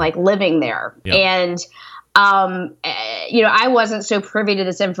just been like living there. Yep. And I wasn't so privy to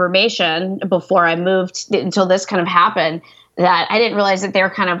this information before I moved until this kind of happened, that I didn't realize that they're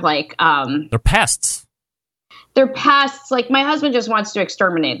kind of like They're pests. They're pests. Like, my husband just wants to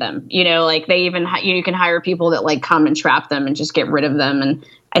exterminate them. Like, they even you can hire people that like come and trap them and just get rid of them. And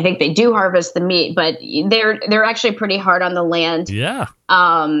I think they do harvest the meat, but they're actually pretty hard on the land. Yeah.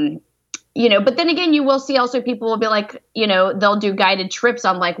 But then again, you will see also people will be like, they'll do guided trips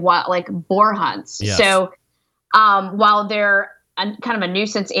on like boar hunts. Yes. So while they're kind of a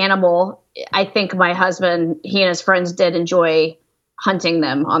nuisance animal, I think my husband, he and his friends did enjoy hunting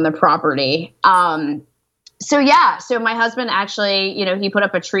them on the property. So my husband actually, he put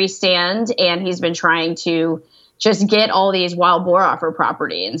up a tree stand, and he's been trying to just get all these wild boar off our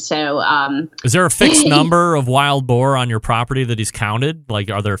property. And so, is there a fixed number of wild boar on your property that he's counted? Like,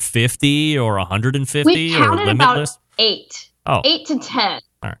 are there 50 or 150 we or counted limitless? about 8. Oh. 8 to 10.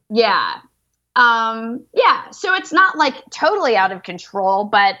 All right. Yeah. So it's not like totally out of control,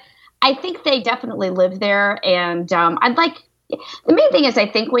 but I think they definitely live there. And, the main thing is, I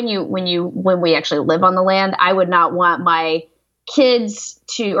think when we actually live on the land, I would not want my kids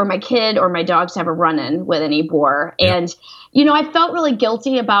or my kid or my dogs to have a run-in with any boar. Yeah. And, I felt really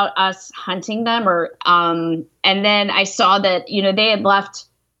guilty about us hunting them and then I saw that, they had left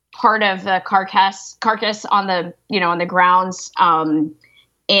part of the carcass on the, on the grounds.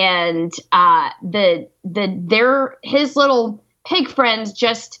 His little pig friends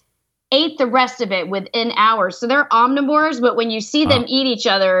just ate the rest of it within hours. So they're omnivores, but when you see them eat each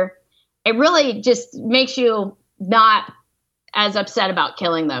other, it really just makes you not as upset about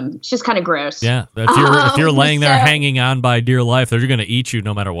killing them. It's just kind of gross. Yeah. If you're laying there hanging on by dear life, they're going to eat you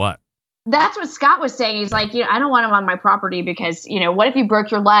no matter what. That's what Scott was saying. He's like, I don't want them on my property because, what if you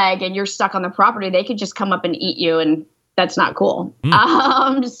broke your leg and you're stuck on the property? They could just come up and eat you, and that's not cool.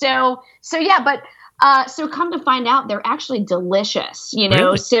 So come to find out, they're actually delicious,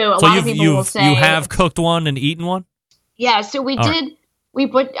 Really? So a lot of people will say, you have cooked one and eaten one? Yeah. So we did, we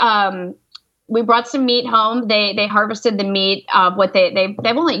put, we brought some meat home. They harvested the meat of what they've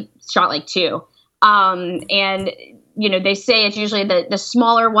only shot like 2. They say it's usually the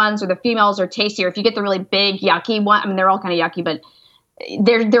smaller ones or the females are tastier. If you get the really big yucky one, I mean, they're all kind of yucky, but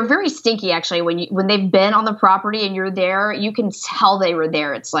they're very stinky actually. When they've been on the property and you're there, you can tell they were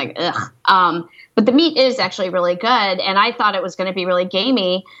there. It's like, ugh. But the meat is actually really good. And I thought it was going to be really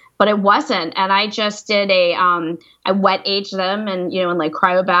gamey, but it wasn't. And I just did I wet aged them and, and like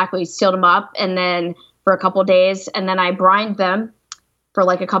cryovac, we sealed them up and then for a couple of days. And then I brined them for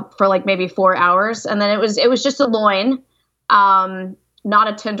maybe 4 hours. And then it was just a loin, not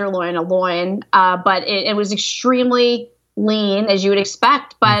a tenderloin, a loin. But it was extremely lean as you would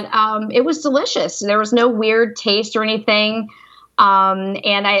expect, but it was delicious. There was no weird taste or anything.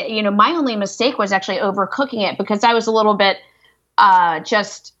 And I, my only mistake was actually overcooking it because I was a little bit,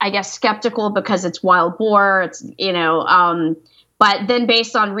 just, I guess, skeptical because it's wild boar. It's, but then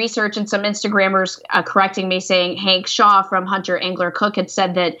based on research and some Instagrammers correcting me saying Hank Shaw from Hunter Angler Cook had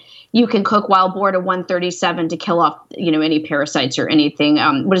said that you can cook wild boar to 137 to kill off, any parasites or anything.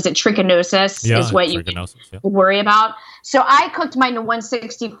 What is it? Trichinosis is what you worry about. So I cooked mine to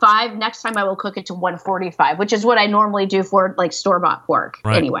 165. Next time I will cook it to 145, which is what I normally do for like store-bought pork.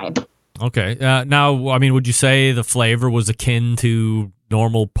 Right. Anyway. Okay. Now, I mean, would you say the flavor was akin to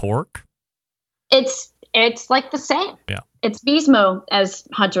normal pork? It's like the same. Yeah. It's Bismo, as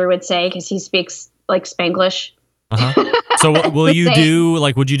Hunter would say, because he speaks like Spanglish. Uh-huh. So would you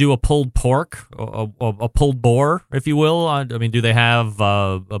do a pulled pork, a pulled boar, if you will? I mean, do they have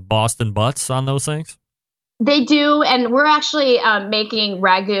Boston butts on those things? They do, and we're actually making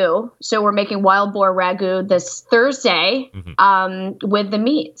ragu. So we're making wild boar ragu this Thursday with the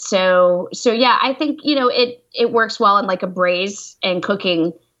meat. So yeah, I think it works well in like a braise and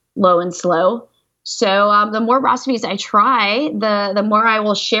cooking low and slow. So the more recipes I try, the more I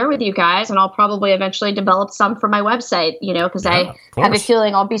will share with you guys, and I'll probably eventually develop some for my website. Because I have a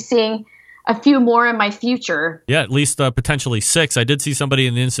feeling I'll be seeing a few more in my future. Yeah, at least potentially 6. I did see somebody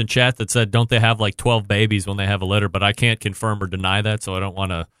in the instant chat that said, don't they have like 12 babies when they have a litter? But I can't confirm or deny that, so I don't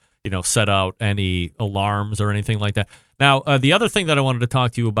want to, set out any alarms or anything like that. Now, the other thing that I wanted to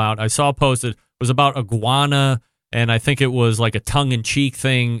talk to you about, I saw posted, was about iguana, and I think it was like a tongue-in-cheek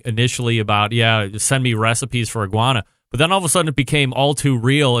thing initially about, send me recipes for iguana. But then all of a sudden it became all too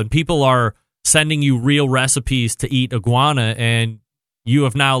real, and people are sending you real recipes to eat iguana, and you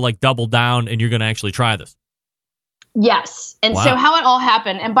have now like doubled down and you're going to actually try this. Yes. And Wow. so how it all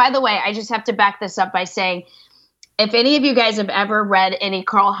happened, and by the way, I just have to back this up by saying, if any of you guys have ever read any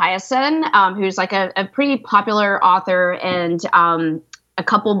Carl Hiaasen, who's like a pretty popular author, and a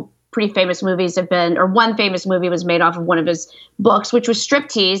couple pretty famous movies have been, or one famous movie was made off of one of his books, which was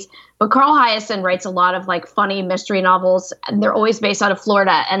Striptease. But Carl Hiaasen writes a lot of like funny mystery novels, and they're always based out of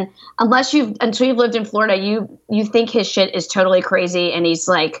Florida. And until you've lived in Florida, you think his shit is totally crazy, and he's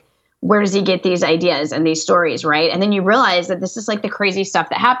like, where does he get these ideas and these stories, right? And then you realize that this is like the crazy stuff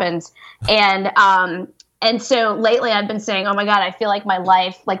that happens. And so lately I've been saying, oh my God, I feel like my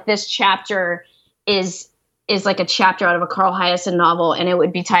life, like this chapter is like a chapter out of a Carl Hiaasen novel, and it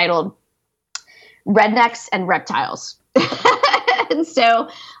would be titled Rednecks and Reptiles. And so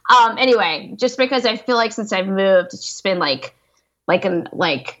anyway, just because I feel like since I've moved, it's just been like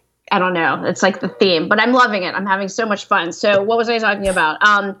I don't know, it's like the theme, but I'm loving it. I'm having so much fun. So what was I talking about?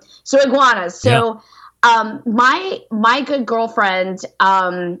 So iguanas. So my good girlfriend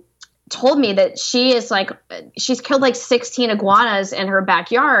told me that she's killed like 16 iguanas in her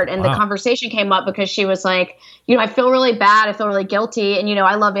backyard. And the conversation came up because she was like, I feel really bad. I feel really guilty. And,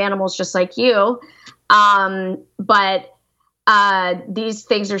 I love animals just like you. But these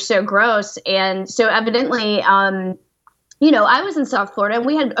things are so gross. And so evidently, I was in South Florida and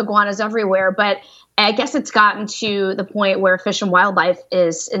we had iguanas everywhere, but I guess it's gotten to the point where Fish and Wildlife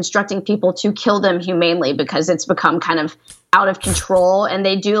is instructing people to kill them humanely because it's become kind of out of control, and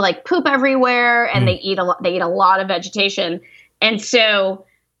they do like poop everywhere, and they eat a lot of vegetation. And so,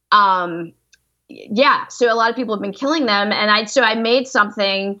 so a lot of people have been killing them. And I made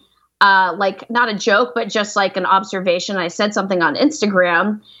something, like not a joke, but just like an observation. I said something on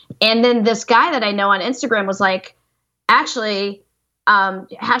Instagram, and then this guy that I know on Instagram was like, actually,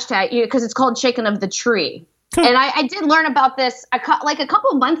 hashtag, because it's called Chicken of the Tree. And I did learn about this a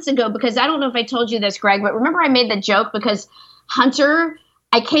couple months ago, because I don't know if I told you this, Greg, but remember I made the joke because Hunter,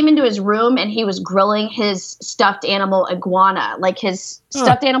 I came into his room and he was grilling his stuffed animal iguana. Like his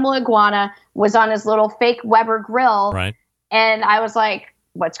stuffed animal iguana was on his little fake Weber grill. Right. And I was like,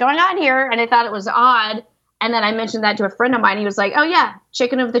 what's going on here? And I thought it was odd. And then I mentioned that to a friend of mine. He was like, oh yeah,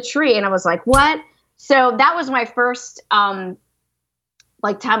 Chicken of the Tree. And I was like, what? So that was my first time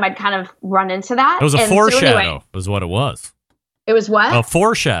I'd kind of run into that. It was a and foreshadow, so anyway, is what it was. It was what? A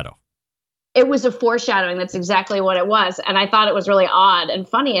foreshadow. It was a foreshadowing. That's exactly what it was. And I thought it was really odd and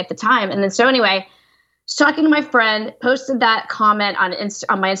funny at the time. And then so anyway, I was talking to my friend, posted that comment on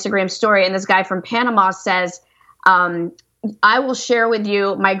my Instagram story, and this guy from Panama says, I will share with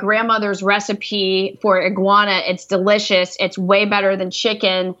you my grandmother's recipe for iguana. It's delicious. It's way better than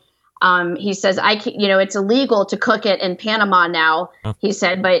chicken. He says, it's illegal to cook it in Panama now. He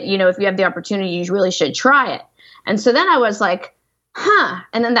said, but if you have the opportunity, you really should try it. And so then I was like,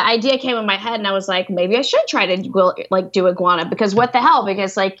 and then the idea came in my head, and I was like, maybe I should try to do iguana, because what the hell?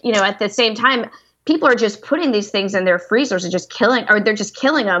 Because at the same time, people are just putting these things in their freezers and they're just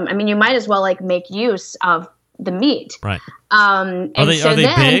killing them. I mean, you might as well make use of the meat. Right. Are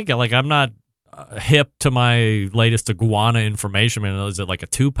they big? Like, I'm not hip to my latest iguana information. I mean, is it like a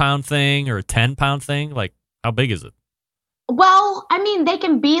 2-pound thing or a 10-pound thing? Like, how big is it? Well, I mean, they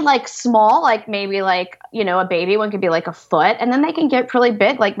can be like small, like maybe a baby one could be like a foot, and then they can get really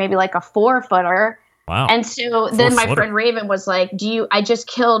big, like maybe like a 4-footer. Wow. And so then my friend Raven was like, I just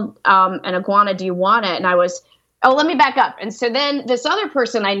killed an iguana. Do you want it? And I was, let me back up. And so then this other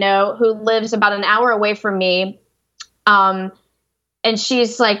person I know who lives about an hour away from me, and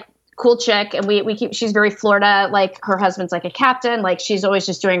she's like, cool chick, and she's very Florida, like her husband's like a captain, like she's always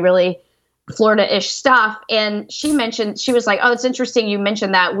just doing really Florida-ish stuff. And she was like, oh, it's interesting you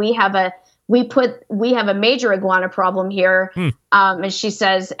mentioned that. We have a major iguana problem here. And she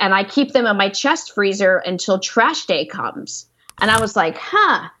says, and I keep them in my chest freezer until trash day comes. And I was like,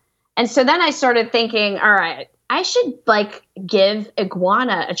 And so then I started thinking, all right, I should give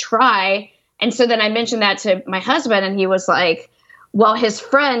iguana a try. And so then I mentioned that to my husband, and he was like, well, his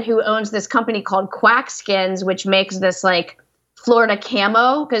friend who owns this company called Quack Skins, which makes this Florida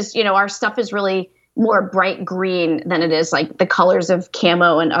camo, because our stuff is really more bright green than it is like the colors of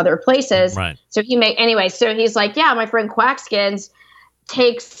camo in other places. Right. So so he's like, yeah, my friend Quack Skins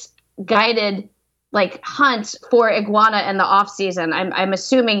takes guided hunts for iguana in the off season. I'm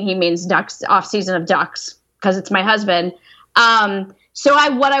assuming he means ducks, off season of ducks, because it's my husband. So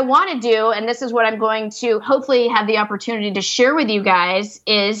what I want to do, and this is what I'm going to hopefully have the opportunity to share with you guys,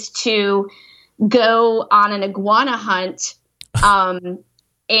 is to go on an iguana hunt,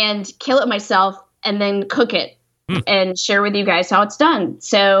 and kill it myself, and then cook it and share with you guys how it's done.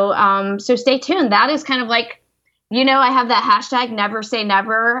 So, so stay tuned. That is kind of I have that hashtag never say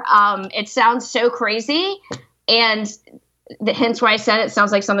never. It sounds so crazy. And hence why I said it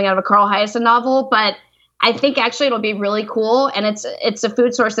sounds like something out of a Carl Hiaasen novel. But I think actually it'll be really cool. And it's a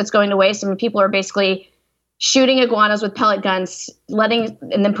food source that's going to waste. I mean, people are basically shooting iguanas with pellet guns,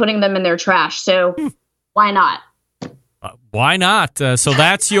 and then putting them in their trash. So why not? Why not? So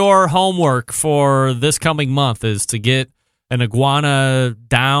that's your homework for this coming month, is to get an iguana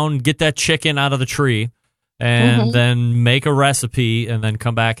down, get that chicken out of the tree, and then make a recipe, and then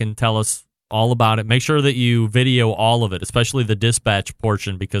come back and tell us all about it. Make sure that you video all of it, especially the dispatch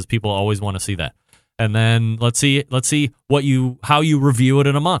portion, because people always want to see that. And then let's see how you review it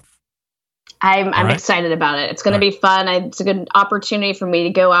in a month. I'm excited about it. It's going to be fun. It's a good opportunity for me to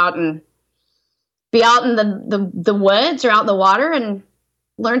go out and be out in the woods or out in the water and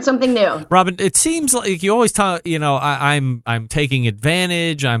learn something new. Robin, it seems like you always talk, I'm taking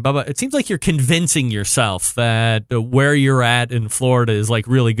advantage. It seems like you're convincing yourself that where you're at in Florida is like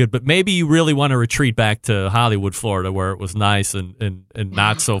really good, but maybe you really want to retreat back to Hollywood, Florida, where it was nice and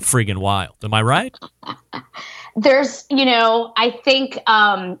not so friggin' wild. Am I right? There's, I think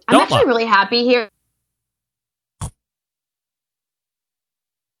I'm actually really happy here.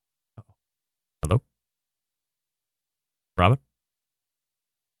 Hello? Robin?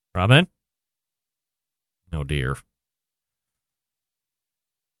 Robin? Oh, dear.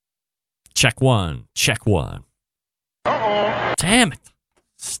 Check one. Uh-oh. Damn it.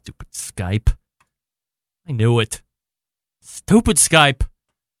 Stupid Skype. I knew it. Stupid Skype.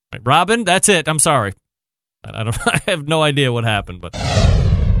 Right, Robin, that's it. I'm sorry. I have no idea what happened, but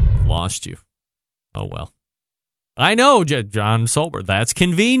lost you. Oh, well. I know, John Solberg. That's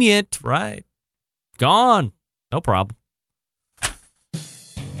convenient, right? Gone. No problem.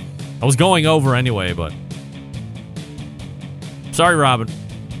 I was going over anyway, but sorry, Robin.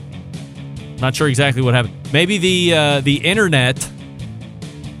 Not sure exactly what happened. Maybe the internet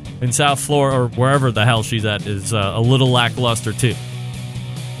in South Florida or wherever the hell she's at is a little lackluster too.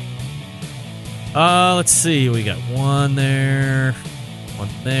 Let's see. We got one there. All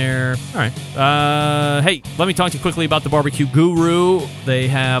right. Hey, let me talk to you quickly about the Barbecue Guru. They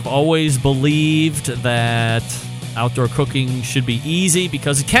have always believed that outdoor cooking should be easy,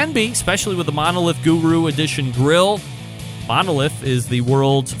 because it can be, especially with the Monolith Guru Edition grill. Monolith is the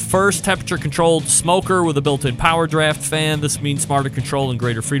world's first temperature-controlled smoker with a built-in power draft fan. This means smarter control and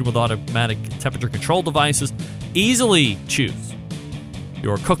greater freedom with automatic temperature control devices. Easily choose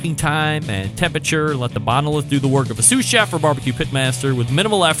your cooking time and temperature. Let the Monolith do the work of a sous chef or barbecue pitmaster with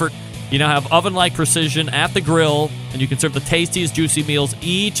minimal effort. You now have oven-like precision at the grill, and you can serve the tastiest, juicy meals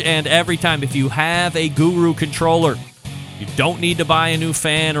each and every time. If you have a Guru controller, you don't need to buy a new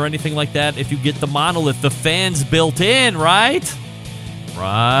fan or anything like that. If you get the Monolith, the fan's built in, right?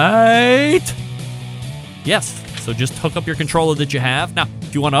 Right? Yes. So just hook up your controller that you have. Now,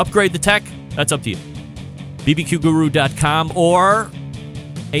 if you want to upgrade the tech, that's up to you. bbqguru.com or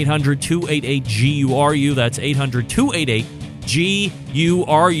 800-288-GURU. That's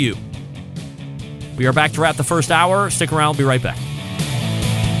 800-288-GURU. We are back to wrap the first hour. Stick around. We'll be right back.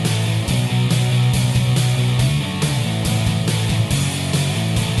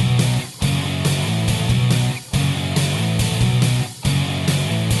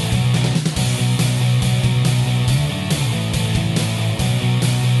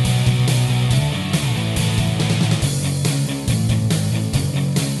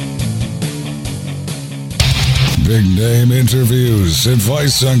 Big name interviews,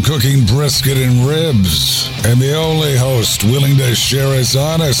 advice on cooking brisket and ribs, and the only host willing to share his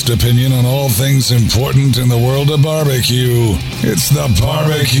honest opinion on all things important in the world of barbecue. It's the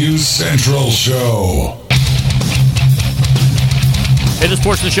Barbecue Central Show. Hey, this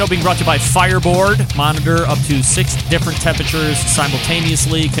portion of the show being brought to you by Fireboard. Monitor up to 6 different temperatures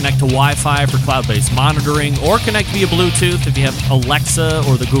simultaneously. Connect to Wi-Fi for cloud-based monitoring, or connect via Bluetooth. If you have Alexa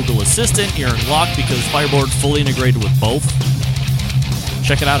or the Google Assistant, you're in luck because Fireboard's fully integrated with both.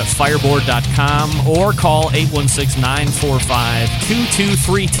 Check it out at fireboard.com or call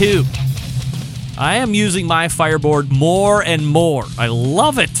 816-945-2232. I am using my Fireboard more and more. I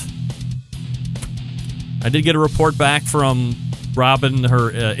love it. I did get a report back from Robin,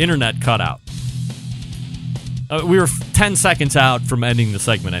 her internet cut out. We were 10 seconds out from ending the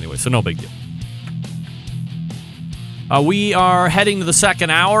segment anyway, so no big deal. We are heading to the second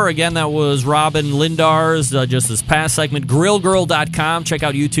hour. Again, that was Robin Lindar's just this past segment. Grillgirl.com. Check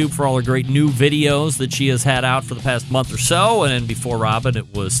out YouTube for all her great new videos that she has had out for the past month or so. And then before Robin,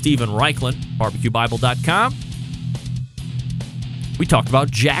 it was Stephen Raichlen, barbecuebible.com. We talked about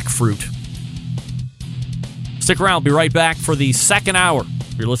jackfruit. Stick around. We'll be right back for the second hour.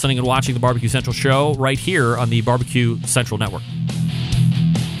 You're listening and watching the Barbecue Central show right here on the Barbecue Central Network.